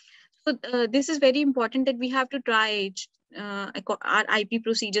MT. So this is very important, that we have to try our IP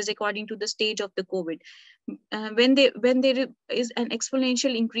procedures according to the stage of the COVID. When there is an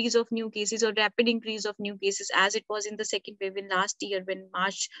exponential increase of new cases or rapid increase of new cases, as it was in the second wave in last year, when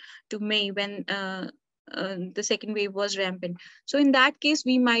March to May, when the second wave was rampant. So in that case,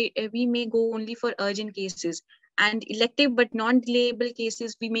 we may go only for urgent cases, and elective but non-delayable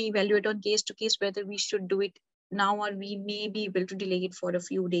cases, we may evaluate on case to case whether we should do it now, or we may be able to delay it for a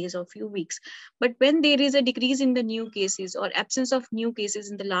few days or few weeks. But when there is a decrease in the new cases or absence of new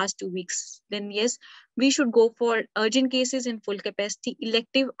cases in the last 2 weeks, then yes, we should go for urgent cases in full capacity.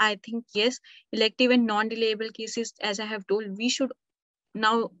 Elective, I think, yes, elective and non-delayable cases, as I have told, we should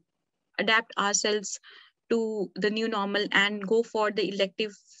now adapt ourselves to the new normal and go for the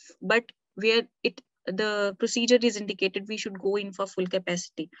elective, but where the procedure is indicated, we should go in for full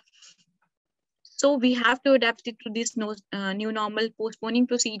capacity. So we have to adapt it to this new normal. Postponing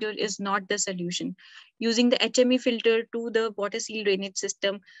procedure is not the solution. Using the HME filter to the water seal drainage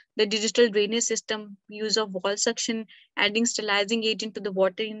system, the digital drainage system, use of wall suction, adding sterilizing agent to the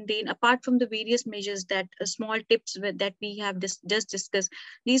water in drain, apart from the various measures that small tips that we have just discussed,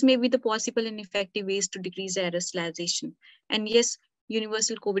 these may be the possible and effective ways to decrease aerosolization. And yes,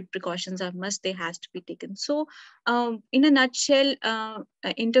 universal COVID precautions are must, they has to be taken. So in a nutshell,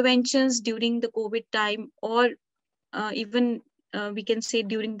 interventions during the COVID time, or even we can say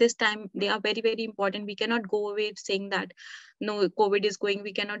during this time, they are very, very important. We cannot go away saying that no, COVID is going,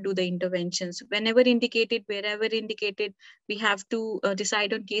 we cannot do the interventions. Whenever indicated, wherever indicated, we have to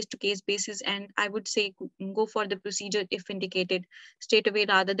decide on case-to-case basis. And I would say go for the procedure if indicated straight away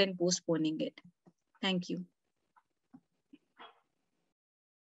rather than postponing it. Thank you.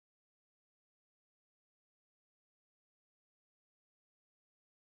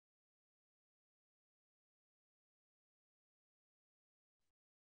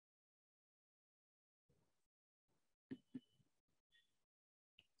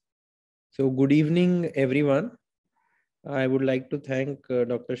 So good evening, everyone. I would like to thank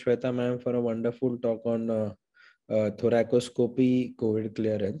Dr. Shweta ma'am for a wonderful talk on thoracoscopy COVID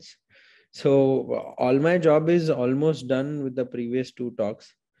clearance. So all my job is almost done with the previous two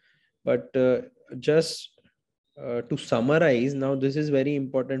talks, but just to summarize, now this is very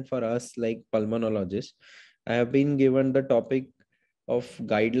important for us like pulmonologists. I have been given the topic of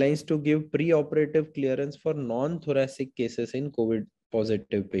guidelines to give pre-operative clearance for non-thoracic cases in COVID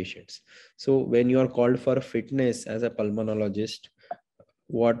positive patients. So when you are called for fitness as a pulmonologist,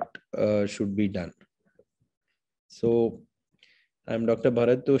 what should be done? So I'm Dr.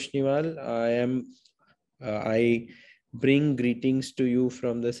 Bharat Toshniwal. I bring greetings to you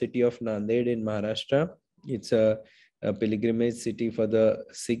from the city of Nanded in Maharashtra. It's a pilgrimage city for the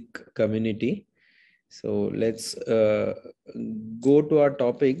Sikh community. So let's go to our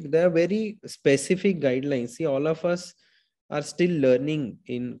topic. There are very specific guidelines. See, all of us are still learning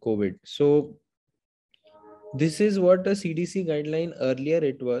in COVID. So this is what a CDC guideline earlier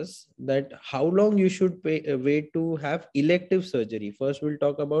it was, that how long you should wait to have elective surgery. First, we'll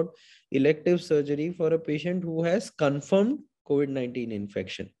talk about elective surgery for a patient who has confirmed COVID-19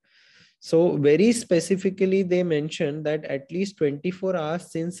 infection. So very specifically, they mentioned that at least 24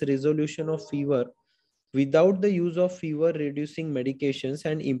 hours since resolution of fever without the use of fever reducing medications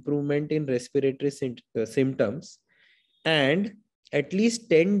and improvement in respiratory symptoms, and at least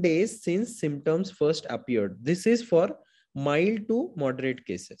 10 days since symptoms first appeared. This is for mild to moderate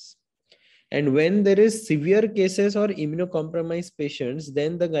cases. And when there is severe cases or immunocompromised patients,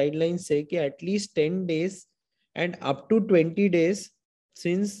 then the guidelines say at least 10 days and up to 20 days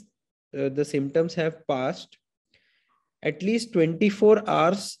since the symptoms have passed, at least 24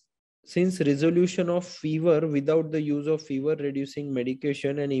 hours since resolution of fever without the use of fever reducing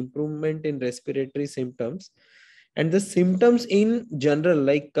medication and improvement in respiratory symptoms, and the symptoms in general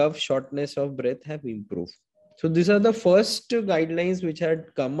like cough, shortness of breath have improved. So these are the first guidelines which had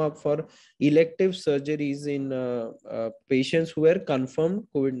come up for elective surgeries in patients who were confirmed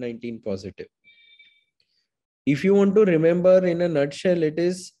COVID-19 positive. If you want to remember in a nutshell,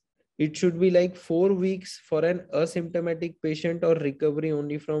 it should be like 4 weeks for an asymptomatic patient or recovery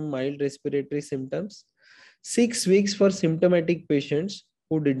only from mild respiratory symptoms, 6 weeks for symptomatic patients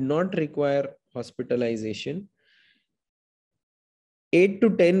who did not require hospitalization, 8 to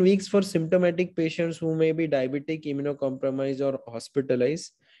 10 weeks for symptomatic patients who may be diabetic, immunocompromised, or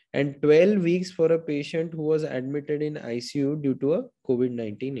hospitalized, and 12 weeks for a patient who was admitted in ICU due to a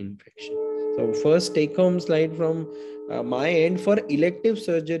COVID-19 infection. So first take-home slide from my end for elective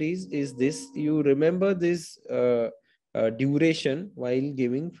surgeries is this. You remember this duration while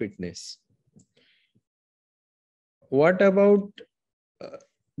giving fitness. What about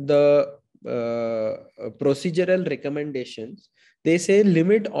the procedural recommendations? They say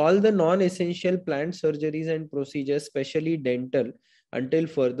limit all the non-essential planned surgeries and procedures, especially dental, until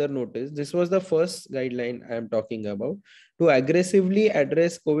further notice. This was the first guideline I am talking about. To aggressively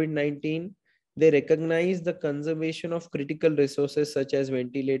address COVID-19, they recognize the conservation of critical resources such as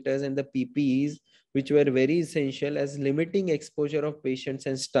ventilators and the PPEs, which were very essential as limiting exposure of patients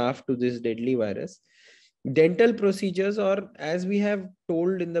and staff to this deadly virus. Dental procedures, or as we have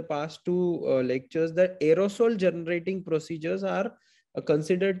told in the past two lectures, that aerosol generating procedures are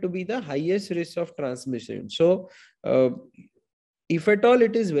considered to be the highest risk of transmission. So if at all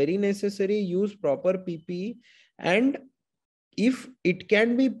it is very necessary, use proper PPE, and if it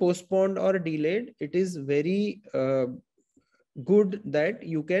can be postponed or delayed, it is very good that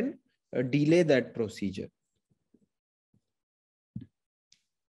you can delay that procedure.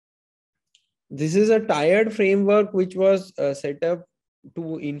 This is a tiered framework which was set up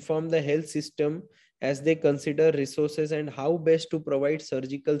to inform the health system as they consider resources and how best to provide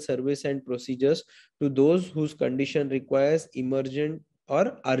surgical service and procedures to those whose condition requires emergent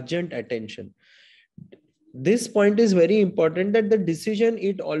or urgent attention. This point is very important, that the decision,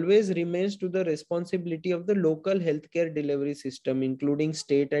 it always remains to the responsibility of the local healthcare delivery system, including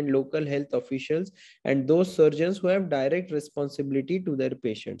state and local health officials and those surgeons who have direct responsibility to their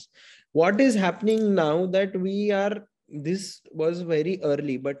patients. What is happening now that this was very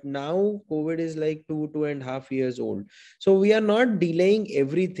early, but now COVID is like 2.5 years old. So we are not delaying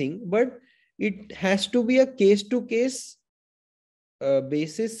everything, but it has to be a case-to-case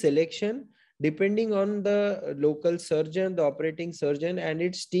basis selection, depending on the local surgeon, the operating surgeon and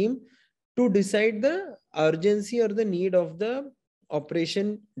its team, to decide the urgency or the need of the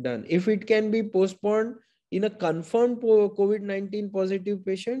operation done. If it can be postponed in a confirmed COVID-19 positive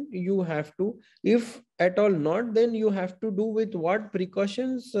patient, you have to. If at all not, then you have to do with what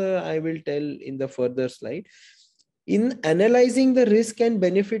precautions I will tell in the further slide. In analyzing the risk and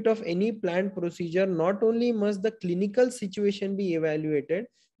benefit of any planned procedure, not only must the clinical situation be evaluated,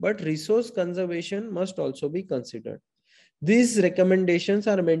 but resource conservation must also be considered. These recommendations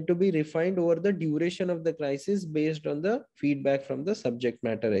are meant to be refined over the duration of the crisis based on the feedback from the subject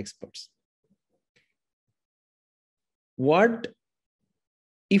matter experts. What,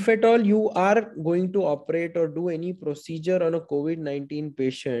 if at all, you are going to operate or do any procedure on a COVID-19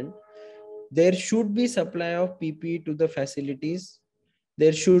 patient, there should be supply of PPE to the facilities.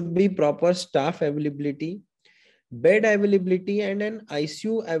 There should be proper staff availability, bed availability, and an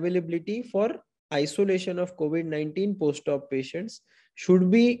ICU availability for isolation of COVID-19 post-op patients. Should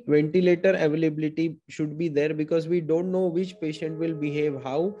be ventilator availability should be there, because we don't know which patient will behave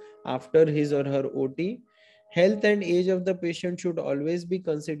how after his or her OT. Health and age of the patient should always be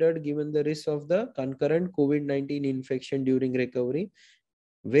considered given the risk of the concurrent COVID-19 infection during recovery.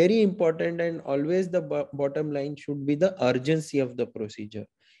 Very important, and always the bottom line should be the urgency of the procedure.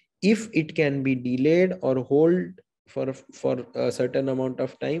 If it can be delayed or hold for a certain amount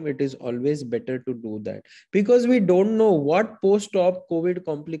of time, it is always better to do that, because we don't know what post-op COVID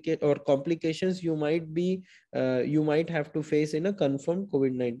complications you might have to face in a confirmed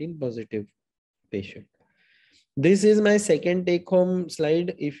COVID-19 positive patient. This is my second take-home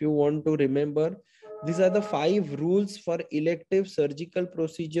slide. If you want to remember, these are the 5 rules for elective surgical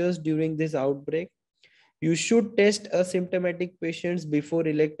procedures during this outbreak. You should test asymptomatic patients before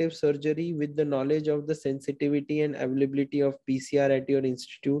elective surgery with the knowledge of the sensitivity and availability of PCR at your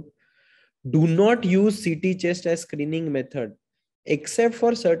institute. Do not use CT chest as screening method, except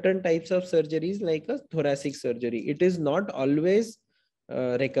for certain types of surgeries like a thoracic surgery. It is not always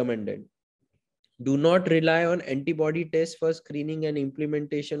recommended. Do not rely on antibody tests for screening and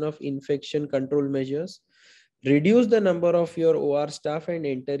implementation of infection control measures. Reduce the number of your OR staff and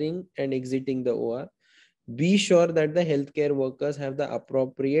entering and exiting the OR. Be sure that the healthcare workers have the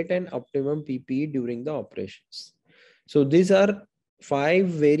appropriate and optimum PPE during the operations. So these are 5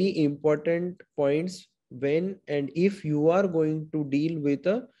 very important points when and if you are going to deal with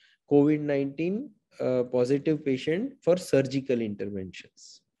a COVID-19 positive patient for surgical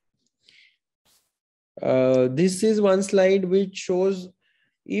interventions. This is one slide which shows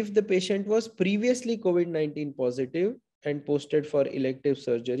if the patient was previously COVID-19 positive and posted for elective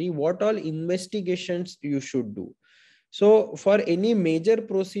surgery, what all investigations you should do. So for any major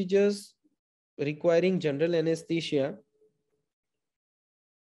procedures requiring general anesthesia,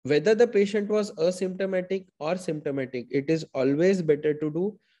 whether the patient was asymptomatic or symptomatic, it is always better to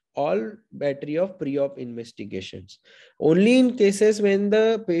do all battery of pre-op investigations. Only in cases when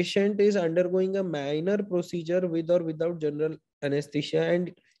the patient is undergoing a minor procedure with or without general anesthesia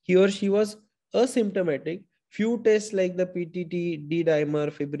and he or she was asymptomatic, few tests like the PTT,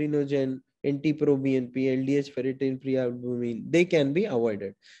 D-dimer, fibrinogen, NT-proBNP, LDH, ferritin, prealbumin, they can be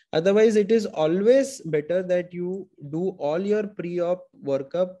avoided. Otherwise, it is always better that you do all your pre-op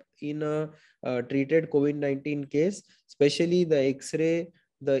workup in a treated COVID-19 case, especially the X-ray,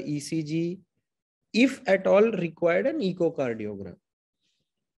 the ECG, if at all required, an echocardiogram.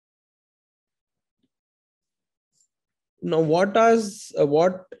 Now, what are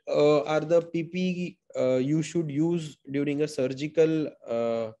the PPE you should use during a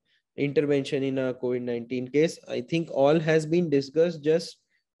surgical intervention in a COVID-19 case? I think all has been discussed. Just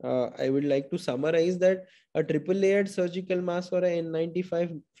I would like to summarize that a triple layered surgical mask or an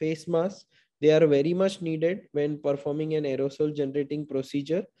N95 face mask, they are very much needed when performing an aerosol generating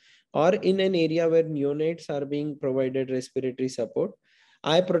procedure or in an area where neonates are being provided respiratory support.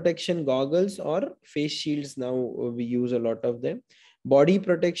 Eye protection goggles or face shields, now we use a lot of them. Body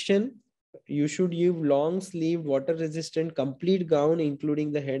protection, you should use long sleeved water resistant complete gown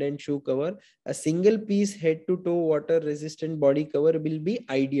including the head and shoe cover. A single piece head to toe water resistant body cover will be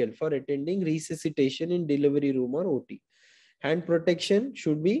ideal for attending resuscitation in delivery room or OT. Hand protection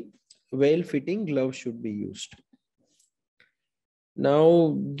should be well-fitting gloves should be used.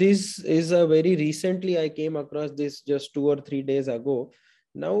 Now, this is a very recently I came across this just 2 or 3 days ago.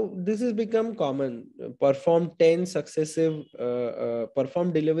 Now, this has become common. Perform deliveries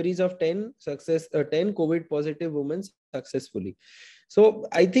of 10 COVID positive women successfully. So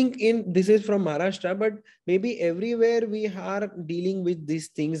I think this is from Maharashtra, but maybe everywhere we are dealing with these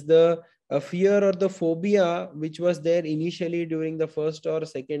things. The fear or the phobia which was there initially during the first or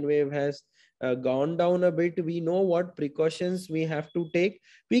second wave has gone down a bit. We know what precautions we have to take.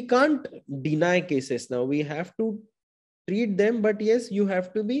 We can't deny cases now. We have to treat them, but yes, you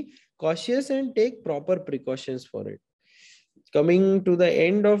have to be cautious and take proper precautions for it. Coming to the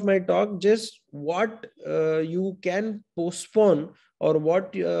end of my talk, just what you can postpone or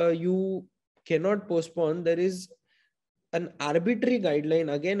what you cannot postpone. There is an arbitrary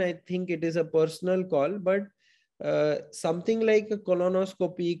guideline. Again, I think it is a personal call, but something like a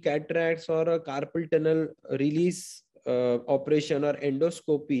colonoscopy, cataracts, or a carpal tunnel release operation or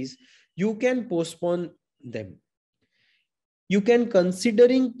endoscopies, you can postpone them. You can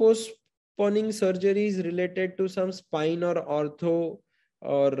considering postponing surgeries related to some spine or ortho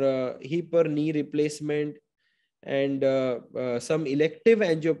or hip or knee replacement, and some elective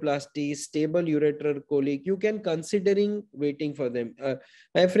angioplasty, stable ureteral colic. You can considering waiting for them.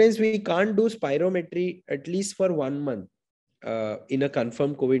 My friends, we can't do spirometry at least for 1 month in a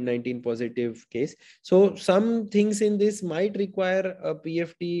confirmed COVID-19 positive case. So some things in this might require a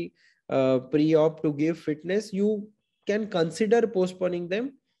PFT pre-op to give fitness. You can consider postponing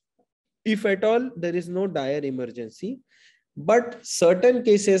them if at all there is no dire emergency. But certain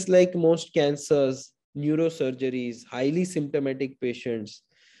cases like most cancers, neurosurgeries, highly symptomatic patients,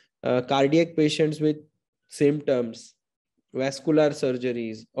 cardiac patients with symptoms, vascular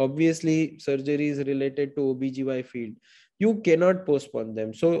surgeries, obviously surgeries related to OBGY field, you cannot postpone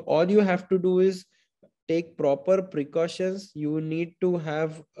them. So all you have to do is take proper precautions. You need to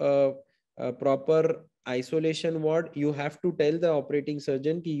have a proper isolation ward. You have to tell the operating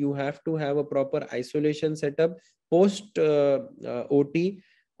surgeon you have to have a proper isolation setup post OT.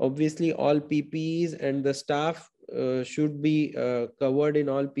 Obviously all PPEs and the staff should be covered in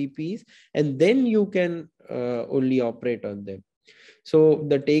all PPEs, and then you can only operate on them. So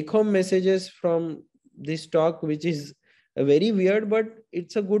the take home messages from this talk, which is very weird, but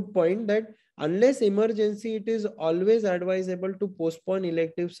it's a good point, that unless emergency, it is always advisable to postpone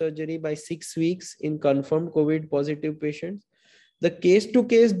elective surgery by 6 weeks in confirmed COVID positive patients. The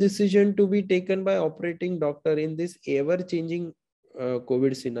case-to-case decision to be taken by operating doctor in this ever-changing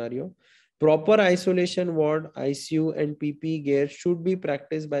COVID scenario. Proper isolation ward, ICU and PPE gear should be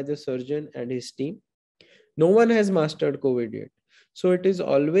practiced by the surgeon and his team. No one has mastered COVID yet. So it is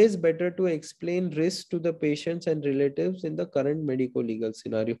always better to explain risks to the patients and relatives in the current medico-legal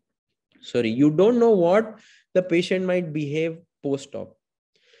scenario. Sorry, you don't know what the patient might behave post-op.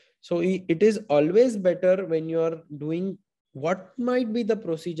 So it is always better when you are doing what might be the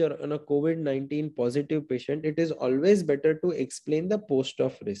procedure on a COVID-19 positive patient. It is always better to explain the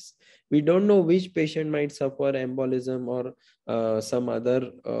post-op risk. We don't know which patient might suffer embolism or some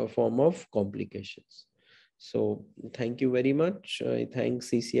other form of complications. So thank you very much. I thank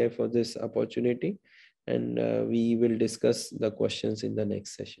CCI for this opportunity, and we will discuss the questions in the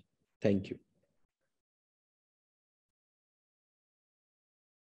next session. Thank you.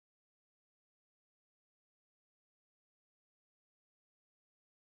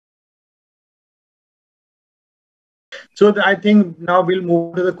 So I think now we'll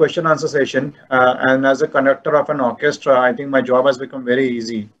move on to the question answer session. And as a conductor of an orchestra, I think my job has become very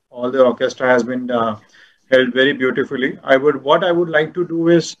easy. All the orchestra has been held very beautifully. What I would like to do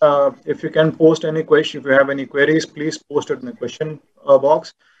is, if you can post any question, if you have any queries, please post it in the question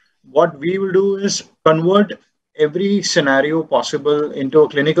box. What we will do is convert every scenario possible into a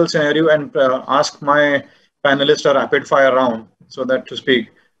clinical scenario and ask my panelists a rapid fire round, so that to speak.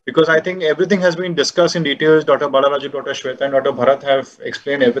 Because I think everything has been discussed in details. Dr. Bala, Raju, Dr. Shweta, and Dr. Bharat have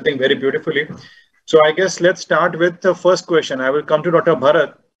explained everything very beautifully. So I guess let's start with the first question. I will come to Dr.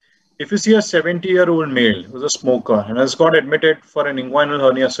 Bharat. If you see a 70-year-old male who's a smoker and has got admitted for an inguinal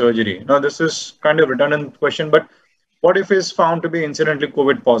hernia surgery, now this is kind of redundant question, but what if he's found to be incidentally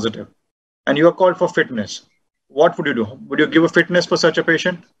COVID positive and you are called for fitness? What would you do? Would you give a fitness for such a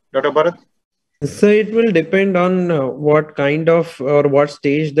patient, Dr. Bharat? So it will depend on what kind of or what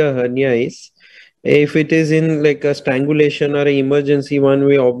stage the hernia is. If it is in like a strangulation or an emergency one,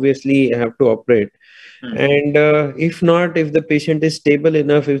 we obviously have to operate. And if not, if the patient is stable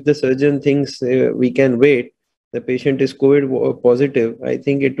enough, if the surgeon thinks we can wait, the patient is COVID positive, I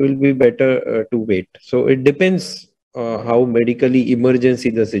think it will be better to wait. So it depends how medically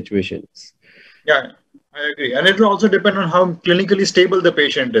emergency the situation is. Yeah, I agree. And it will also depend on how clinically stable the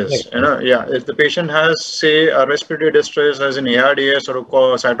patient is. Right. Yeah, if the patient has, say, a respiratory distress as an ARDS or a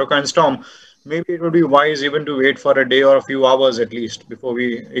cytokine storm, maybe it would be wise even to wait for a day or a few hours at least before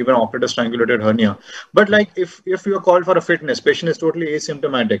we even operate a strangulated hernia. But like if you are called for a fitness, patient is totally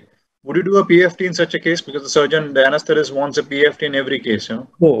asymptomatic, would you do a PFT in such a case? Because the surgeon, the anesthetist wants a PFT in every case.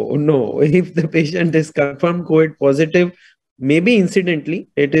 Oh, no. If the patient is confirmed COVID positive, maybe incidentally,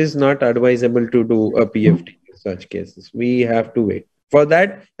 it is not advisable to do a PFT in such cases. We have to wait. For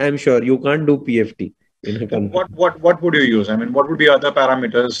that, I'm sure you can't do PFT. What would you use? I mean, what would be other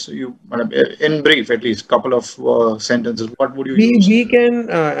parameters? In brief, at least couple of sentences. What would you use? We can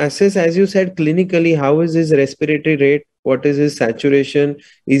assess, as you said, clinically, how is his respiratory rate? what is his saturation,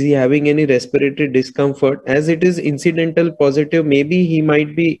 is he having any respiratory discomfort. As it is incidental positive, maybe he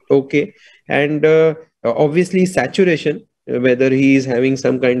might be okay. And obviously saturation, whether he is having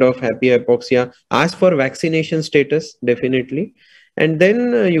some kind of happy hypoxia, ask for vaccination status definitely, and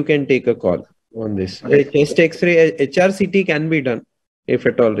then you can take a call on this. A chest x-ray, HRCT can be done if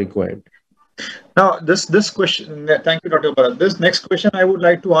at all required. Now, this question, thank you, Dr. Bharat. This next question I would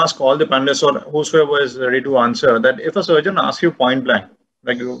like to ask all the panelists or whosoever is ready to answer, that if a surgeon asks you point blank,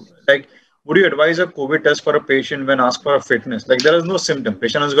 like would you advise a COVID test for a patient when asked for a fitness? Like there is no symptom.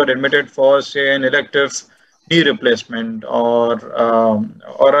 Patient has got admitted for, say, an elective knee replacement or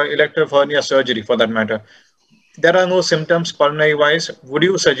an elective hernia surgery for that matter. There are no symptoms pulmonary wise. Would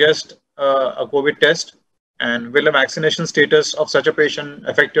you suggest a COVID test? And will a vaccination status of such a patient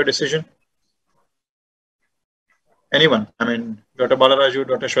affect your decision? Anyone? I mean, Dr. Bala, Raju,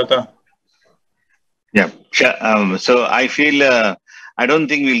 Dr. Shweta. Yeah, sure. So I feel I don't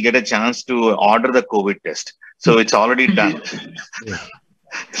think we'll get a chance to order the COVID test. So it's already done.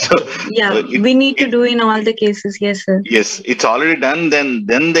 So we need to do in all the cases. Yes, sir. Yes, it's already done. Then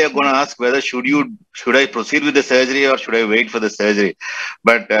they are going to ask whether should I proceed with the surgery or should I wait for the surgery.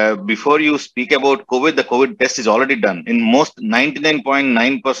 But before you speak about COVID, the COVID test is already done. In most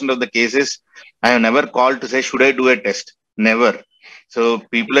 99.9% of the cases, I have never called to say should I do a test. Never. So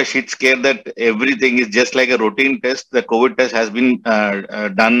people are shit scared that everything is just like a routine test. The COVID test has been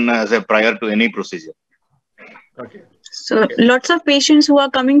done as a prior to any procedure. Okay. So lots of patients who are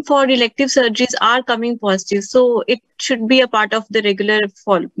coming for elective surgeries are coming positive. So it should be a part of the regular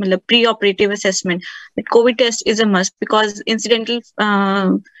pre-operative assessment. The COVID test is a must because incidental,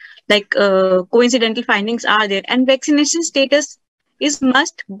 coincidental findings are there. And vaccination status is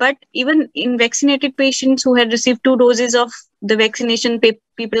must, but even in vaccinated patients who had received 2 doses of the vaccination,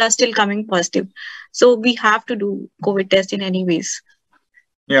 people are still coming positive. So we have to do COVID test in any ways.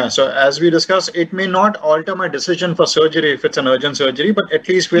 Yeah, so as we discussed, it may not alter my decision for surgery if it's an urgent surgery, but at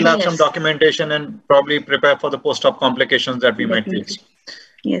least we'll have some documentation and probably prepare for the post-op complications that we might face.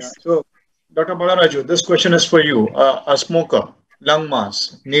 Yes. Yeah. So, Dr. Bala, Raju, this question is for you. A smoker, lung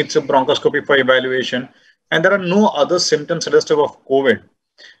mass, needs a bronchoscopy for evaluation, and there are no other symptoms suggestive of COVID.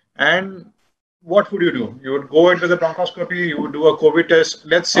 And what would you do? You would go into the bronchoscopy, you would do a COVID test.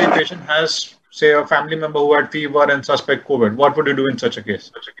 Let's say patient has, say, a family member who had fever and suspect COVID. What would you do in such a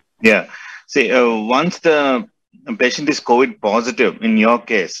case? Yeah. See, once the patient is COVID positive, in your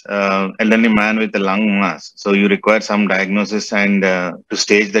case, elderly man with a lung mass, so you require some diagnosis and to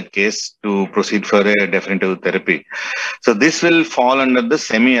stage that case to proceed for a definitive therapy. So this will fall under the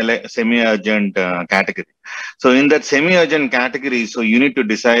semi-urgent category. So in that semi-urgent category, so you need to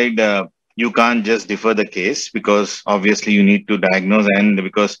decide you can't just defer the case because obviously you need to diagnose, and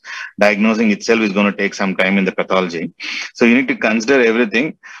because diagnosing itself is going to take some time in the pathology. So you need to consider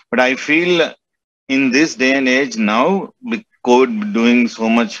everything. But I feel in this day and age now, with COVID doing so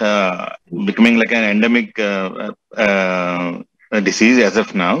much, becoming like an endemic disease as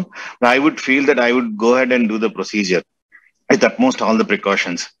of now, I would feel that I would go ahead and do the procedure with utmost all the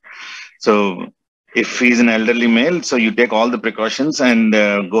precautions. So if he's an elderly male, so you take all the precautions and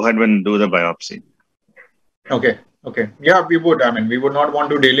go ahead and do the biopsy. Okay. Yeah, we would. I mean, we would not want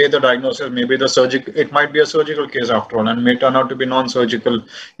to delay the diagnosis. Maybe it might be a surgical case after all, and may turn out to be non-surgical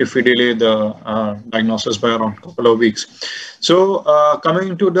if we delay the diagnosis by around a couple of weeks. So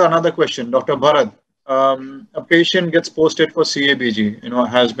coming to another question, Dr. Bharat, a patient gets posted for CABG,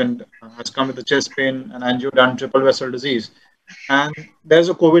 has come with a chest pain and angio done triple vessel disease. And there's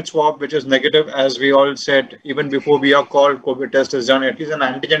a COVID swab which is negative, as we all said. Even before we are called, COVID test is done. At least an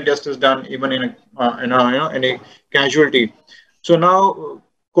antigen test is done, even in a casualty. So now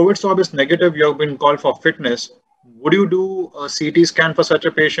COVID swab is negative. You have been called for fitness. Would you do a CT scan for such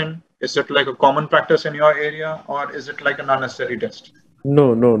a patient? Is it like a common practice in your area, or is it like an unnecessary test?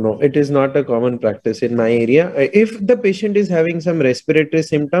 No. It is not a common practice in my area. If the patient is having some respiratory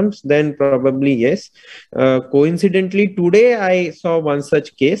symptoms, then probably yes. Coincidentally, today I saw one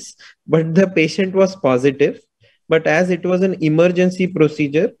such case, but the patient was positive. But as it was an emergency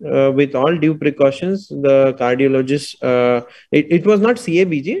procedure, with all due precautions, the cardiologist, it was not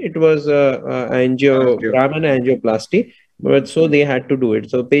CABG, it was angiogram and angioplasty. But so they had to do it.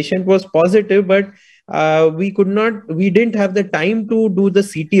 So patient was positive, but we didn't have the time to do the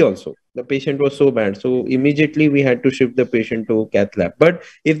CT also. The patient was so bad. So immediately we had to shift the patient to cath lab. But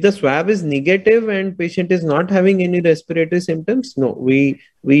if the swab is negative and patient is not having any respiratory symptoms, no, we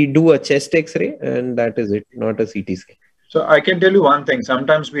do a chest x-ray and that is it, not a CT scan. So I can tell you one thing.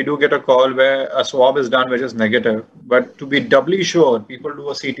 Sometimes we do get a call where a swab is done which is negative, but to be doubly sure, people do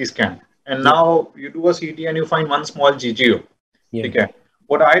a CT scan. And now you do a CT and you find one small GGO. Yeah. Okay.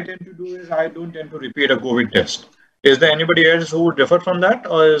 What I tend to do is I don't tend to repeat a COVID test. Is there anybody else who would differ from that,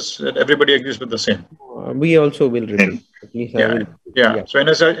 or is everybody agrees with the same? We also will repeat. At least I will. Yeah. So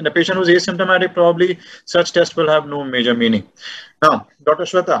in a patient who's asymptomatic, probably such test will have no major meaning. Now, Dr.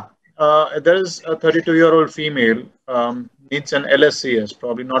 Shweta, there is a 32-year-old female needs an LSCS,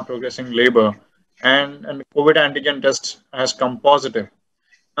 probably not progressing labor, and COVID antigen test has come positive.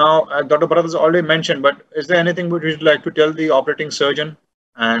 Now, Dr. Bharat has already mentioned, but is there anything which you'd like to tell the operating surgeon,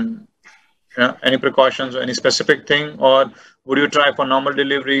 and any precautions or any specific thing, or would you try for normal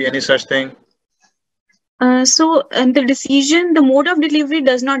delivery, any such thing? The decision, the mode of delivery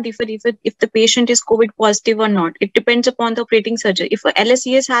does not differ if the patient is COVID positive or not. It depends upon the operating surgeon. If a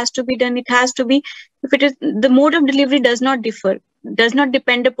LSCS has to be done, it has to be. If it is, the mode of delivery does not differ, does not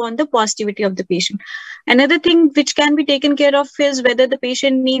depend upon the positivity of the patient. Another thing which can be taken care of is whether the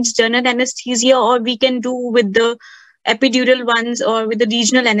patient needs general anesthesia, or we can do with the epidural ones or with the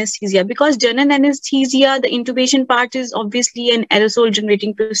regional anesthesia, because general anesthesia, the intubation part is obviously an aerosol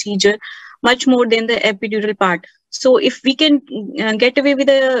generating procedure much more than the epidural part. So if we can get away with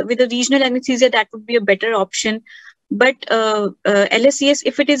a regional anesthesia, that would be a better option. But LSCS,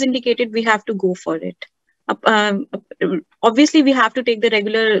 if it is indicated, we have to go for it. Obviously, we have to take the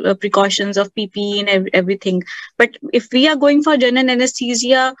regular precautions of PPE and everything. But if we are going for general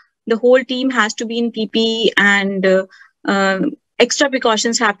anesthesia, the whole team has to be in PPE, and extra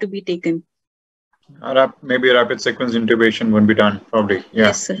precautions have to be taken. Maybe rapid sequence intubation would be done, probably. Yeah.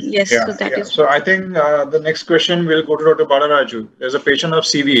 Yes, sir. Yes. Yeah. So that is. So I think the next question will go to Dr. Bala Raju. There's a patient of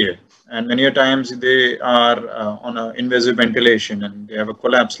CVA, and many times they are on an invasive ventilation and they have a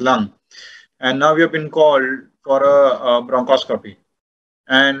collapsed lung. And now we have been called for a bronchoscopy.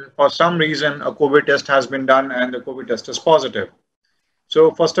 And for some reason, a COVID test has been done and the COVID test is positive.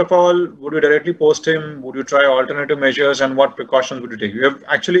 So first of all, would you directly post him? Would you try alternative measures, and what precautions would you take? You have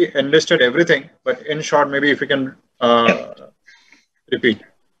actually enlisted everything, but in short, maybe if you can repeat.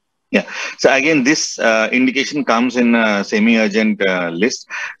 Yeah. So again, this indication comes in a semi-urgent list.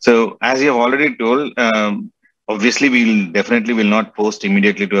 So as you have already told, obviously we definitely will not post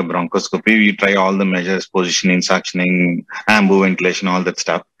immediately to a bronchoscopy. We try all the measures, positioning, suctioning, ambu ventilation, all that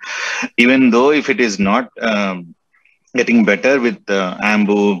stuff. Even though if it is not getting better with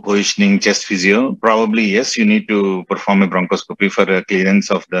ambu, positioning, chest physio, probably yes, you need to perform a bronchoscopy for a clearance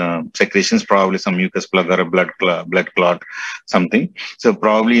of the secretions, probably some mucus plug or a blood clot, something. So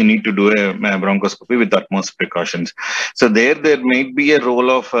probably you need to do a bronchoscopy with utmost precautions. So there might be a role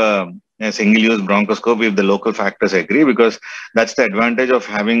of a single-use bronchoscope if the local factors agree, because that's the advantage of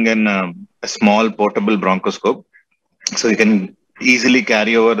having a small portable bronchoscope. So you can easily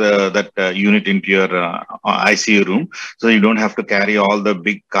carry over that unit into your ICU room, so you don't have to carry all the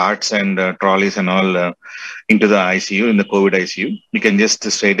big carts and trolleys and all into the ICU, in the COVID ICU. You can just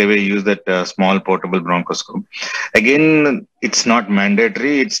straight away use that small portable bronchoscope. Again, it's not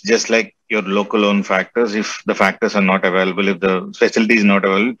mandatory. It's just like your local own factors. If the factors are not available, if the facility is not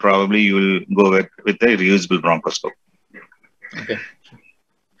available, probably you will go with a reusable bronchoscope. Okay.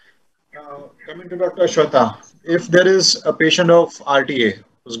 Now, coming to Dr. Shweta, if there is a patient of RTA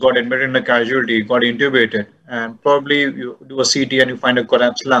who's got admitted in a casualty, got intubated, and probably you do a CT and you find a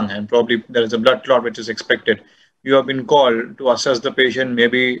collapsed lung, and probably there is a blood clot which is expected, you have been called to assess the patient,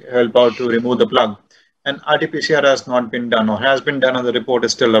 maybe help out to remove the plug, and RT-PCR has not been done, or has been done and the report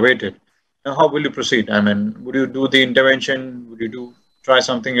is still awaited. Now, how will you proceed? I mean, would you do the intervention? Would you try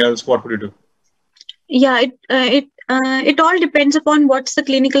something else? What would you do? Yeah, it all depends upon what's the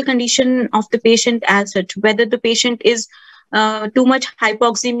clinical condition of the patient as such. Whether the patient is too much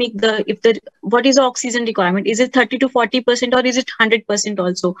hypoxemic, what is the oxygen requirement? Is it 30 to 40%, or is it 100%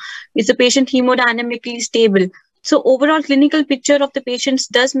 also? Is the patient hemodynamically stable? So overall clinical picture of the patients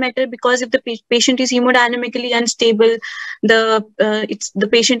does matter, because if the patient is hemodynamically unstable, the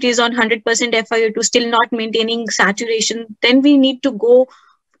patient is on 100% FiO2, still not maintaining saturation, then we need to go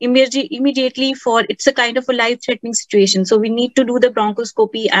immediately for, it's a kind of a life-threatening situation. So we need to do the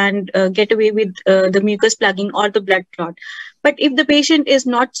bronchoscopy and get away with the mucus plugging or the blood clot. But if the patient is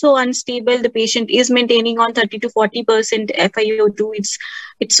not so unstable, the patient is maintaining on 30 to 40% FiO2,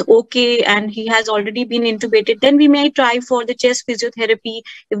 it's okay, and he has already been intubated, then we may try for the chest physiotherapy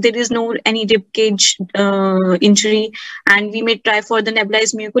if there is no any rib cage injury, and we may try for the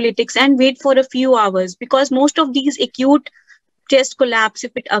nebulized mucolytics and wait for a few hours, because most of these acute chest collapse,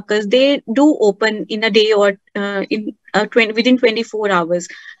 if it occurs, they do open in a day or within 24 hours.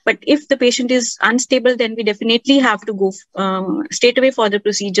 But if the patient is unstable, then we definitely have to go straight away for the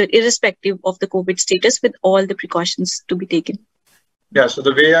procedure, irrespective of the COVID status, with all the precautions to be taken. Yeah, so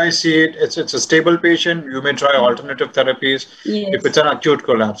the way I see it, it's a stable patient. You may try alternative therapies. Yes. If it's an acute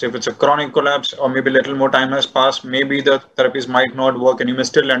collapse, if it's a chronic collapse, or maybe a little more time has passed, maybe the therapies might not work and you may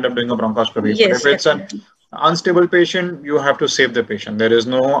still end up doing a bronchoscopy. Yes, but if it's an unstable patient, you have to save the patient. There is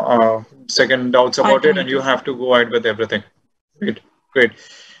no second doubts about it, and you have to go ahead with everything. Great, great.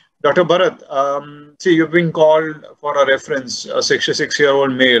 Dr. Bharat, see, you've been called for a reference, a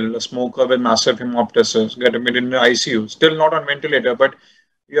 66-year-old male, a smoker with massive hemoptysis, get admitted in the ICU, still not on ventilator, but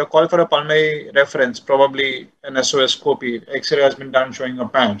you're called for a pulmonary reference, probably an SOS-scopy. X-ray has been done showing a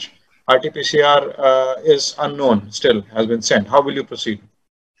patch. RT-PCR is unknown, still has been sent. How will you proceed?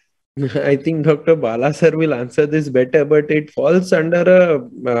 I think Dr. Bala sir will answer this better, but it falls under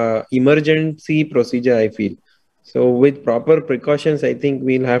a emergency procedure, I feel. So with proper precautions, I think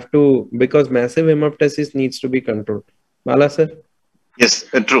we'll have to, because massive hemoptysis needs to be controlled. Bala sir? Yes,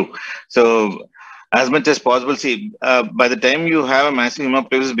 true. So as much as possible, see, by the time you have a massive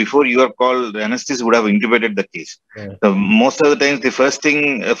hemoptysis, before you are called, the anesthetist would have intubated the case. Yeah. So most of the times, the first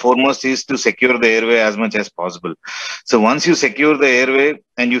thing foremost is to secure the airway as much as possible. So once you secure the airway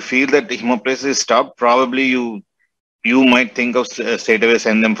and you feel that the hemoptysis is stopped, probably you might think of straight away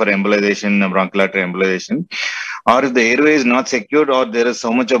send them for embolization, bronchial artery embolization. Or if the airway is not secured or there is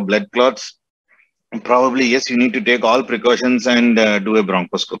so much of blood clots, probably yes, you need to take all precautions and do a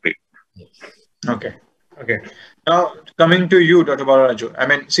bronchoscopy. Okay. Okay. Now, coming to you, Dr. Raju. I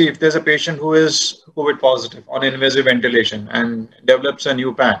mean, see, if there's a patient who is COVID positive on invasive ventilation and develops a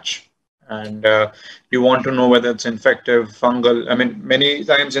new patch, and you want to know whether it's infective, fungal. I mean, many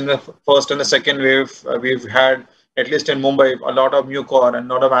times in the first and the second wave, we've had, at least in Mumbai, a lot of mucor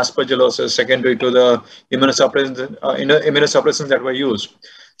and a lot of aspergillosis secondary to the immunosuppressants that were used.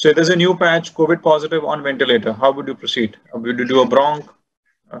 So if there's a new patch, COVID positive on ventilator, how would you proceed? Would you do a bronch?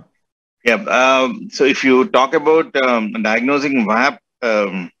 Yeah. So if you talk about diagnosing VAP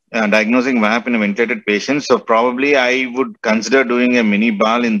in a ventilated patient, so probably I would consider doing a mini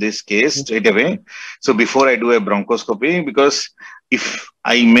ball in this case straight away. So before I do a bronchoscopy, because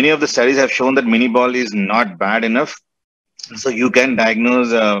many of the studies have shown that mini ball is not bad enough. So you can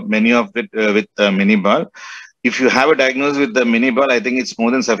diagnose many of it with mini ball. If you have a diagnosis with the mini ball, I think it's more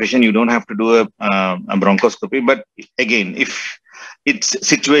than sufficient. You don't have to do a bronchoscopy. But again, if its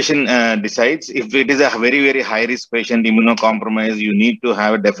situation decides, if it is a very, very high risk patient, immunocompromised, you need to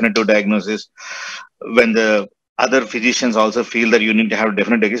have a definitive diagnosis. When the other physicians also feel that you need to have a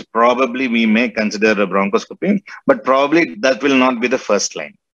definite diagnosis, probably we may consider a bronchoscopy, but probably that will not be the first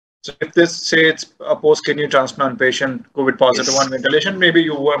line. So if this, say it's a post-kidney transplant patient, COVID positive on ventilation, maybe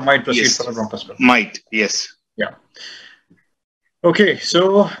you might proceed for a bronchoscopy. Might, yes. Yeah. Okay,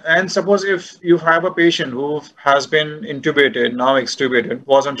 so, and suppose if you have a patient who has been intubated, now extubated,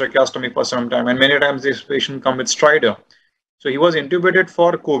 was on tracheostomy for some time, and many times this patient come with stridor. So he was intubated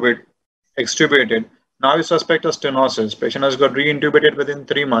for COVID, extubated. Now you suspect a stenosis. Patient has got re-intubated within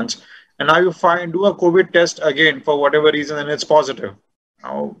 3 months, and now you do a COVID test again for whatever reason, and it's positive.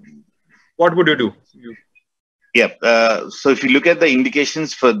 Now, what would you do? Yeah. So if you look at the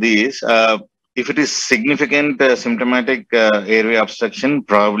indications for this, if it is significant symptomatic airway obstruction,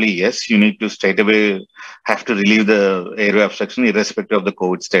 probably yes, you need to straight away have to relieve the airway obstruction irrespective of the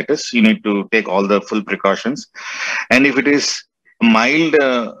COVID status. You need to take all the full precautions. And if it is mild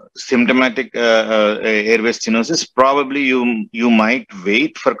symptomatic airway stenosis, probably you might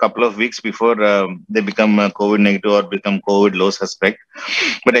wait for a couple of weeks before they become COVID negative or become COVID low suspect.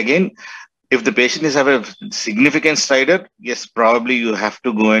 But again, if the patient is have a significant stridor, yes, probably you have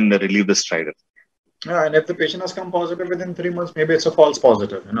to go and relieve the stridor. Yeah, and if the patient has come positive within 3 months, maybe it's a false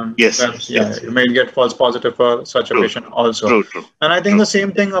positive. Yes. You may get false positive for such a patient also. True. And I think the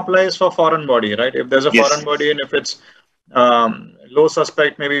same thing applies for foreign body, right? If there's a foreign body and if it's low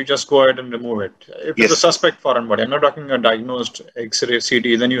suspect, maybe you just go ahead and remove it. If it's a suspect foreign body, I'm not talking a diagnosed X-ray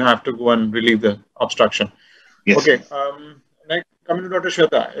CT, then you have to go and relieve the obstruction. Yes. Okay. Like coming to Dr.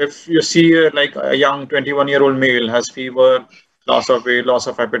 Shweta, if you see like a young 21-year-old male has fever, loss of weight, loss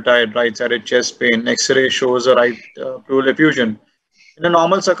of appetite, right-sided chest pain, X-ray shows a right pleural effusion. In a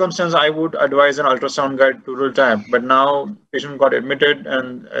normal circumstance, I would advise an ultrasound guide pleural tab, but now patient got admitted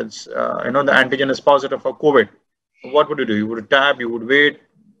and it's the antigen is positive for COVID. What would you do? You would tab, you would wait,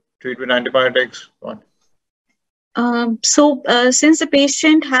 treat with antibiotics. What? Since the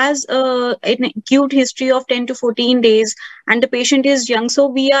patient has an acute history of 10 to 14 days and the patient is young, so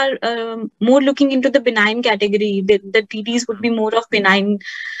we are more looking into the benign category. The TDs would be more of benign.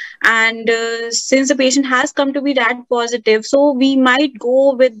 And since the patient has come to be that positive, so we might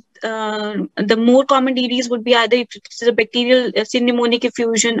go with the more common DDs would be either if it's a bacterial pneumonic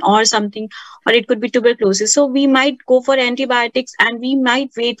effusion or something, or it could be tuberculosis. So we might go for antibiotics, and we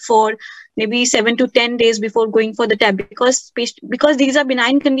might wait for maybe 7 to 10 days before going for the tab, because these are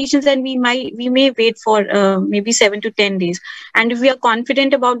benign conditions, and we may wait for maybe 7 to 10 days. And if we are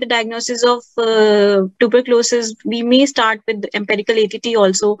confident about the diagnosis of tuberculosis, we may start with the empirical ATT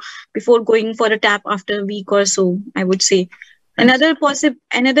also before going for a tap after a week or so, I would say. Another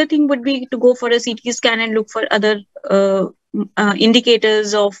thing would be to go for a CT scan and look for other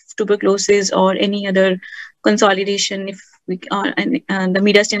indicators of tuberculosis or any other consolidation, if we the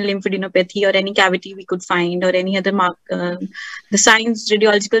mediastinal lymphadenopathy or any cavity we could find, or any other the signs,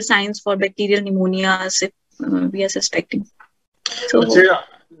 radiological signs for bacterial pneumonias if we are suspecting. So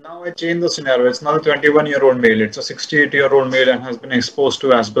now I change the scenario. It's not a 21-year-old male. It's a 68-year-old male and has been exposed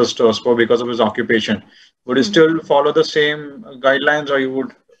to asbestos because of his occupation. Would you still follow the same guidelines, or you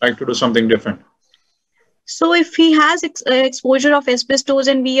would like to do something different? So if he has exposure of asbestos,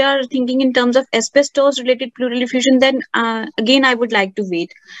 and we are thinking in terms of asbestos-related pleural effusion, then again, I would like to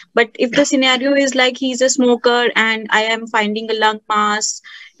wait. But if the scenario is like he's a smoker and I am finding a lung mass,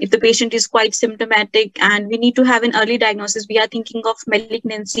 if the patient is quite symptomatic and we need to have an early diagnosis, we are thinking of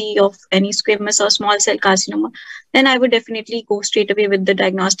malignancy of any squamous or small cell carcinoma, then I would definitely go straight away with the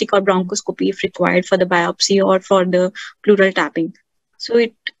diagnostic or bronchoscopy if required for the biopsy or for the pleural tapping. So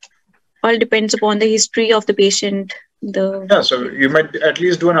it all depends upon the history of the patient. So you might at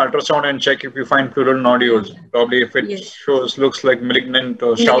least do an ultrasound and check if you find pleural nodules. Probably if it looks like malignant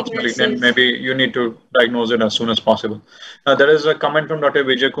or shouts malignant, maybe you need to diagnose it as soon as possible. Now, there is a comment from Dr.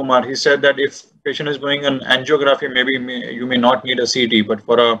 Vijay Kumar. He said that if patient is going an angiography, maybe you may not need a CT, but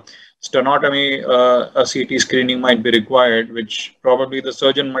for a sternotomy, a CT screening might be required, which probably the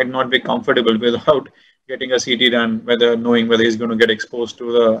surgeon might not be comfortable without getting a CT done, knowing whether he's going to get exposed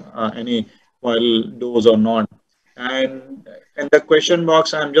to the any viral dose or not. And in the question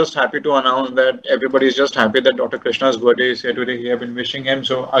box, I'm just happy to announce that everybody is just happy that Dr. Krishna's birthday is here today. We have been wishing him.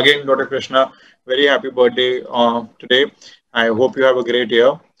 So again, Dr. Krishna, very happy birthday today. I hope you have a great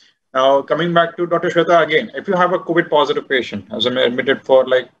year. Now, coming back to Dr. Shweta again, if you have a COVID positive patient, as I'm admitted for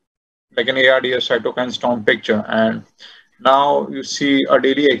like an ARDS cytokine storm picture, and now you see a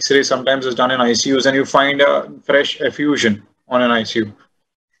daily X-ray sometimes is done in ICUs, and you find a fresh effusion on an ICU.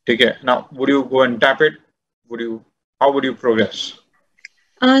 Okay. Now, would you go and tap it? How would you progress?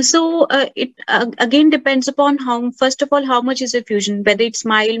 It again depends upon first of all, how much is effusion, whether it's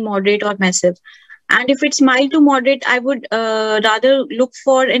mild, moderate, or massive. And if it's mild to moderate, I would rather look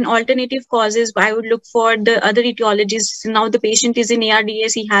for an alternative causes. I would look for the other etiologies. Now the patient is in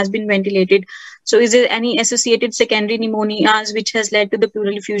ARDS, he has been ventilated. So is there any associated secondary pneumonias which has led to the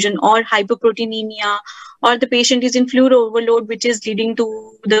pleural effusion, or hypoproteinemia, or the patient is in fluid overload, which is leading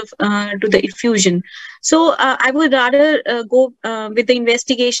to the effusion. So I would rather go with the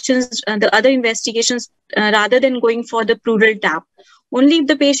investigations, the other investigations, rather than going for the pleural tap. Only if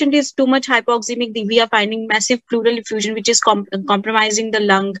the patient is too much hypoxemic, we are finding massive pleural effusion, which is compromising the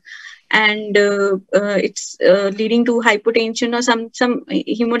lung, and it's leading to hypotension or some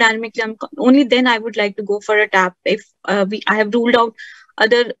hemodynamic. Only then I would like to go for a tap if I have ruled out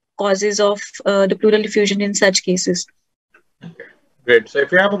other causes of the pleural effusion in such cases. Okay, great. So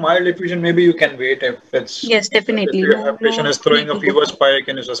if you have a mild effusion, maybe you can wait. If it's definitely. If your patient is throwing a fever spike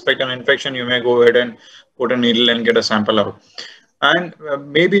and you suspect an infection, you may go ahead and put a needle and get a sample out. And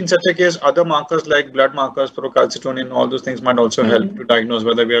maybe in such a case, other markers like blood markers, procalcitonin, all those things might also help to diagnose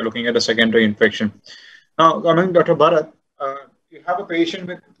whether we are looking at a secondary infection. Now, coming Dr. Bharat, you have a patient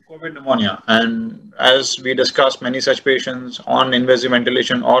with COVID pneumonia, and as we discussed, many such patients on invasive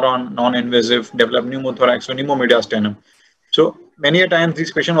ventilation or on non-invasive develop pneumothorax or pneumomediastinum. So many a times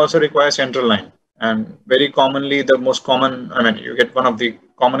these patients also require central line, and very commonly the most common, you get one of the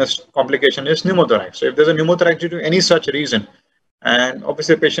commonest complication is pneumothorax. So if there's a pneumothorax due to any such reason, and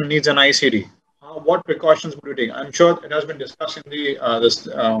obviously the patient needs an ICD, what precautions would you take? I'm sure it has been discussed in the this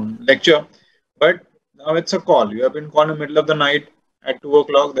lecture, but now it's a call. You have been called in the middle of the night at 2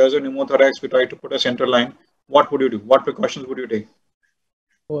 o'clock. There's a pneumothorax. We try to put a central line. What would you do? What precautions would you take?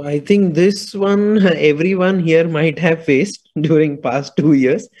 Well, I think this one everyone here might have faced during past 2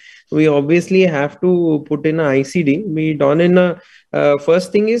 years. We obviously have to put in a ICD. We done in a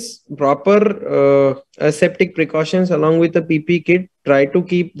first thing is proper aseptic precautions along with the PP kit. Try to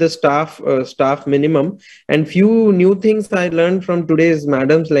keep the staff minimum. And few new things I learned from today's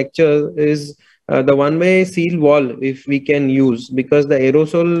madam's lecture is the one-way seal wall if we can use, because the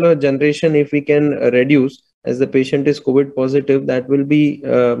aerosol generation if we can reduce, as the patient is COVID positive, that will be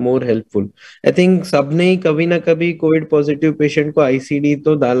more helpful. I think सबने ही कभी ना कभी COVID positive patient को ICD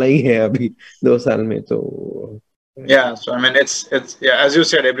तो डाला ही है अभी 2 साल में तो. Yeah, so I mean, it's yeah, as you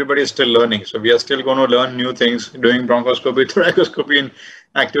said, everybody is still learning. So we are still going to learn new things, doing bronchoscopy, thoracoscopy in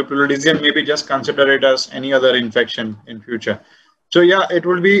active pleural disease, and maybe just consider it as any other infection in future. So yeah, it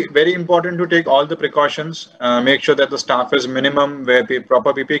will be very important to take all the precautions, make sure that the staff is minimum, wear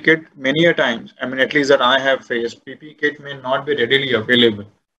proper PPE kit. Many a times, I mean, at least that I have faced, PPE kit may not be readily available.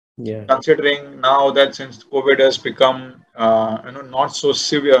 Yeah. Considering now that since COVID has become, not so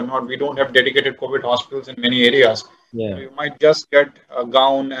severe, we don't have dedicated COVID hospitals in many areas. Yeah. So you might just get a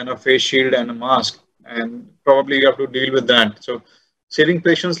gown and a face shield and a mask, and probably you have to deal with that. So saving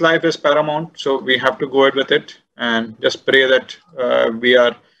patients' life is paramount. So we have to go ahead with it and just pray that we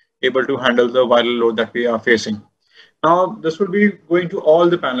are able to handle the viral load that we are facing. Now, this will be going to all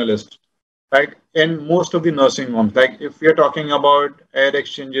the panelists. Right, in most of the nursing homes, like if we are talking about air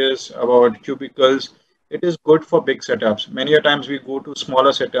exchanges, about cubicles, it is good for big setups. Many a times we go to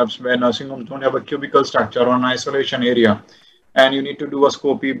smaller setups where nursing homes don't have a cubicle structure or an isolation area, and you need to do a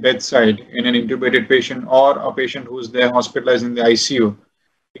scopy bedside in an intubated patient or a patient who's there hospitalized in the ICU.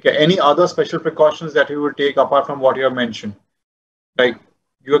 Okay, any other special precautions that you will take apart from what you have mentioned? Like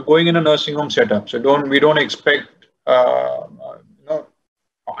you are going in a nursing home setup, so we don't expect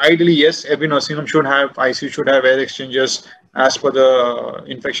ideally, yes, every nursing home should have, ICU should have air exchangers as per the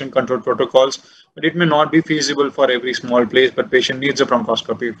infection control protocols, but it may not be feasible for every small place, but patient needs a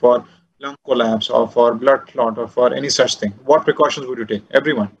bronchoscopy for lung collapse or for blood clot or for any such thing. What precautions would you take?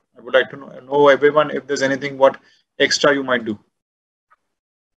 Everyone. I would like to know everyone if there's anything, what extra you might do.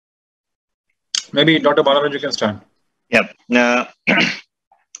 Maybe Dr. Bala, you can start. Yeah.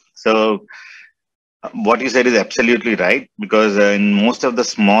 So, what you said is absolutely right, because in most of the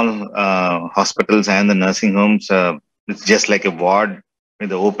small hospitals and the nursing homes, it's just like a ward with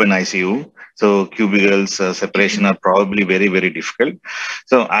the open ICU. So cubicles separation are probably very, very difficult.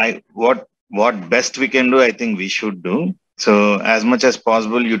 So what best we can do, I think we should do. So as much as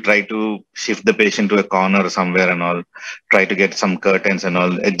possible, you try to shift the patient to a corner somewhere and all, try to get some curtains and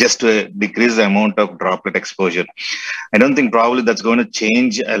all, just to decrease the amount of droplet exposure. I don't think probably that's going to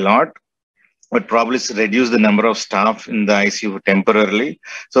change a lot, but probably reduce the number of staff in the ICU temporarily.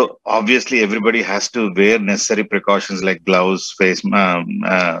 So obviously everybody has to wear necessary precautions like gloves, face,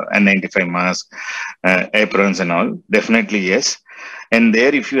 N95 mask, aprons and all. Definitely yes. And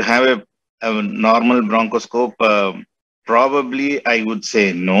there, if you have a normal bronchoscope, probably I would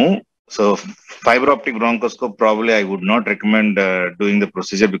say no. So fiber optic bronchoscope, probably I would not recommend doing the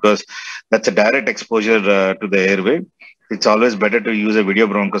procedure, because that's a direct exposure to the airway. It's always better to use a video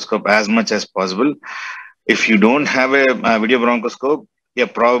bronchoscope as much as possible. If you don't have a video bronchoscope, yeah,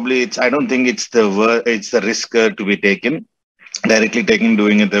 probably I don't think it's the risk to be taken, directly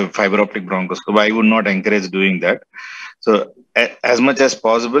doing the fiber optic bronchoscope. I would not encourage doing that. So as much as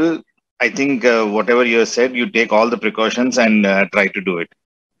possible, I think whatever you have said, you take all the precautions and try to do it.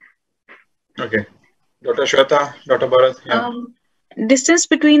 Okay. Dr. Shweta, Dr. Bharat. Yeah. Distance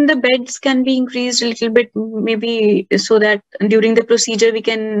between the beds can be increased a little bit, maybe, so that during the procedure we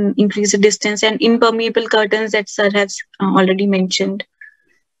can increase the distance, and impermeable curtains that sir has already mentioned.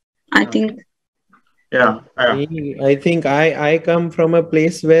 I think. Yeah. I think I come from a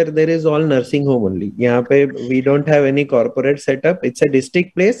place where there is all nursing home only. Yahan pe we don't have any corporate setup. It's a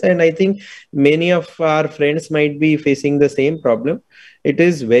district place, and I think many of our friends might be facing the same problem. It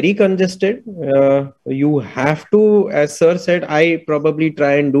is very congested. You have to, as sir said, I probably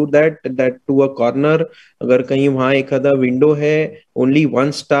try and do that to a corner. Agar kahin wahan ekada window hai, only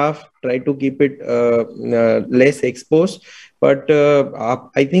one staff, try to keep it less exposed. But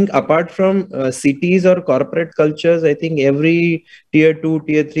I think apart from cities or corporate cultures, I think every tier 2,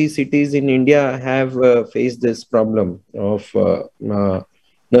 tier 3 cities in India have faced this problem of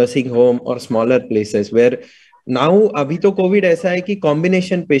nursing home or smaller places where now अभी तो Covid ऐसा है कि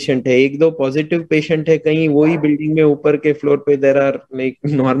combination patient है, 1-2 positive patient है कहीं वही building में ऊपर के फ्लोर पे there are like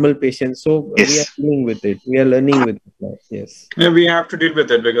normal patients, so we are dealing with it, we are learning with it. Yes, yeah, we have to deal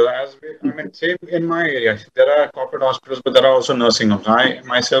with it, because same in my area, there are corporate hospitals, but there are also nursing homes. I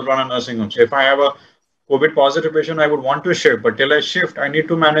myself run a nursing home, so if I have a COVID positive patient, I would want to shift, but till I shift, I need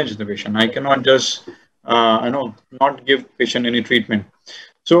to manage the patient. I cannot just not give patient any treatment.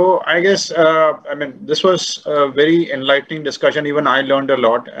 So I guess, this was a very enlightening discussion. Even I learned a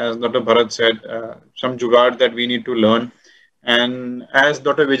lot, as Dr. Bharat said, some jugaad that we need to learn. And as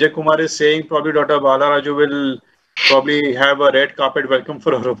Dr. Vijay Kumar is saying, probably Dr. Bala Raju will probably have a red carpet welcome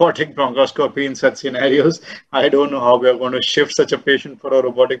for a robotic bronchoscopy in such scenarios. I don't know how we are going to shift such a patient for a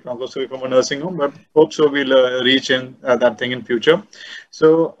robotic bronchoscopy from a nursing home, but hope so we'll reach in that thing in future.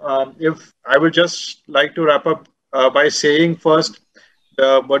 So if I would just like to wrap up by saying first,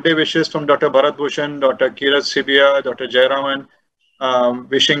 the birthday wishes from Dr. Bharat Bhushan, Dr. Kirat Sibia, Dr. Jayaraman,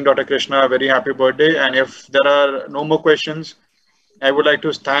 wishing Dr. Krishna a very happy birthday. And if there are no more questions, I would like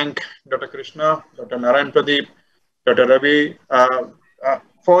to thank Dr. Krishna, Dr. Narayan Pradeep, Dr. Ravi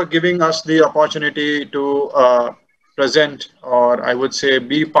for giving us the opportunity to present, or I would say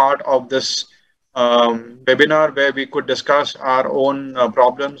be part of this webinar where we could discuss our own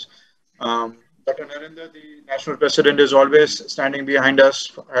problems. Dr. Narender, the National President, is always standing behind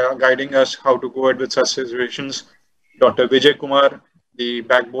us, guiding us how to go ahead with such situations. Dr. Vijay Kumar, the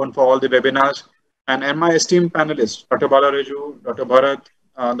backbone for all the webinars, and my esteemed panelists, Dr. Bala, Raju, Dr. Bharat,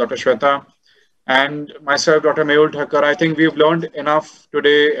 Dr. Shweta, and myself, Dr. Mehul Thakkar. I think we've learned enough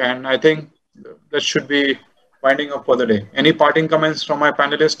today, and I think this should be winding up for the day. Any parting comments from my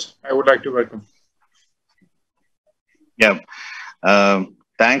panelists? I would like to welcome. Yeah.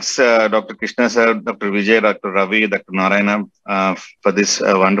 Thanks, Dr. Krishna sir, Dr. Vijay, Dr. Ravi, Dr. Narayana for this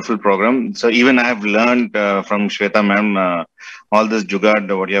wonderful program. So even I have learned from Shweta ma'am all this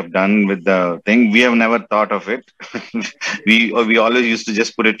jugad, what you have done with the thing. We have never thought of it. we always used to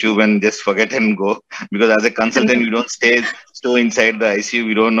just put a tube and just forget and go, because as a consultant, you don't stay inside the ICU.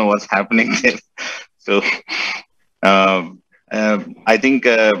 We don't know what's happening there. So I think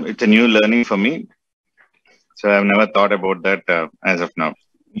it's a new learning for me. So I've never thought about that as of now.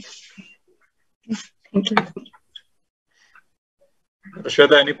 Thank you.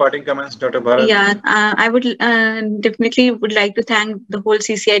 Shweta, any parting comments, Dr. Bharat? Yeah, I would definitely would like to thank the whole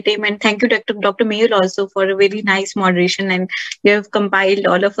CCI team, and thank you, Dr. Mehul, also for a very nice moderation, and you have compiled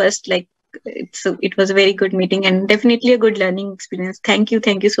all of us. Like it was a very good meeting and definitely a good learning experience. Thank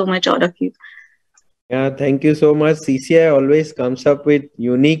you so much, all of you. Yeah, thank you so much. CCI always comes up with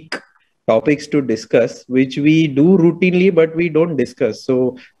unique topics to discuss, which we do routinely, but we don't discuss.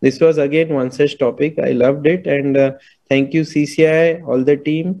 So this was again one such topic. I loved it. And thank you, CCI, all the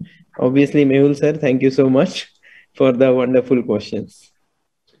team. Obviously, Mehul sir, thank you so much for the wonderful questions.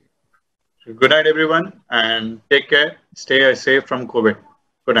 Good night, everyone, and take care. Stay safe from COVID.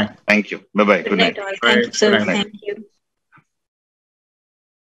 Good night. Thank you. Bye-bye. Good night all. Thank you, sir. Thank you.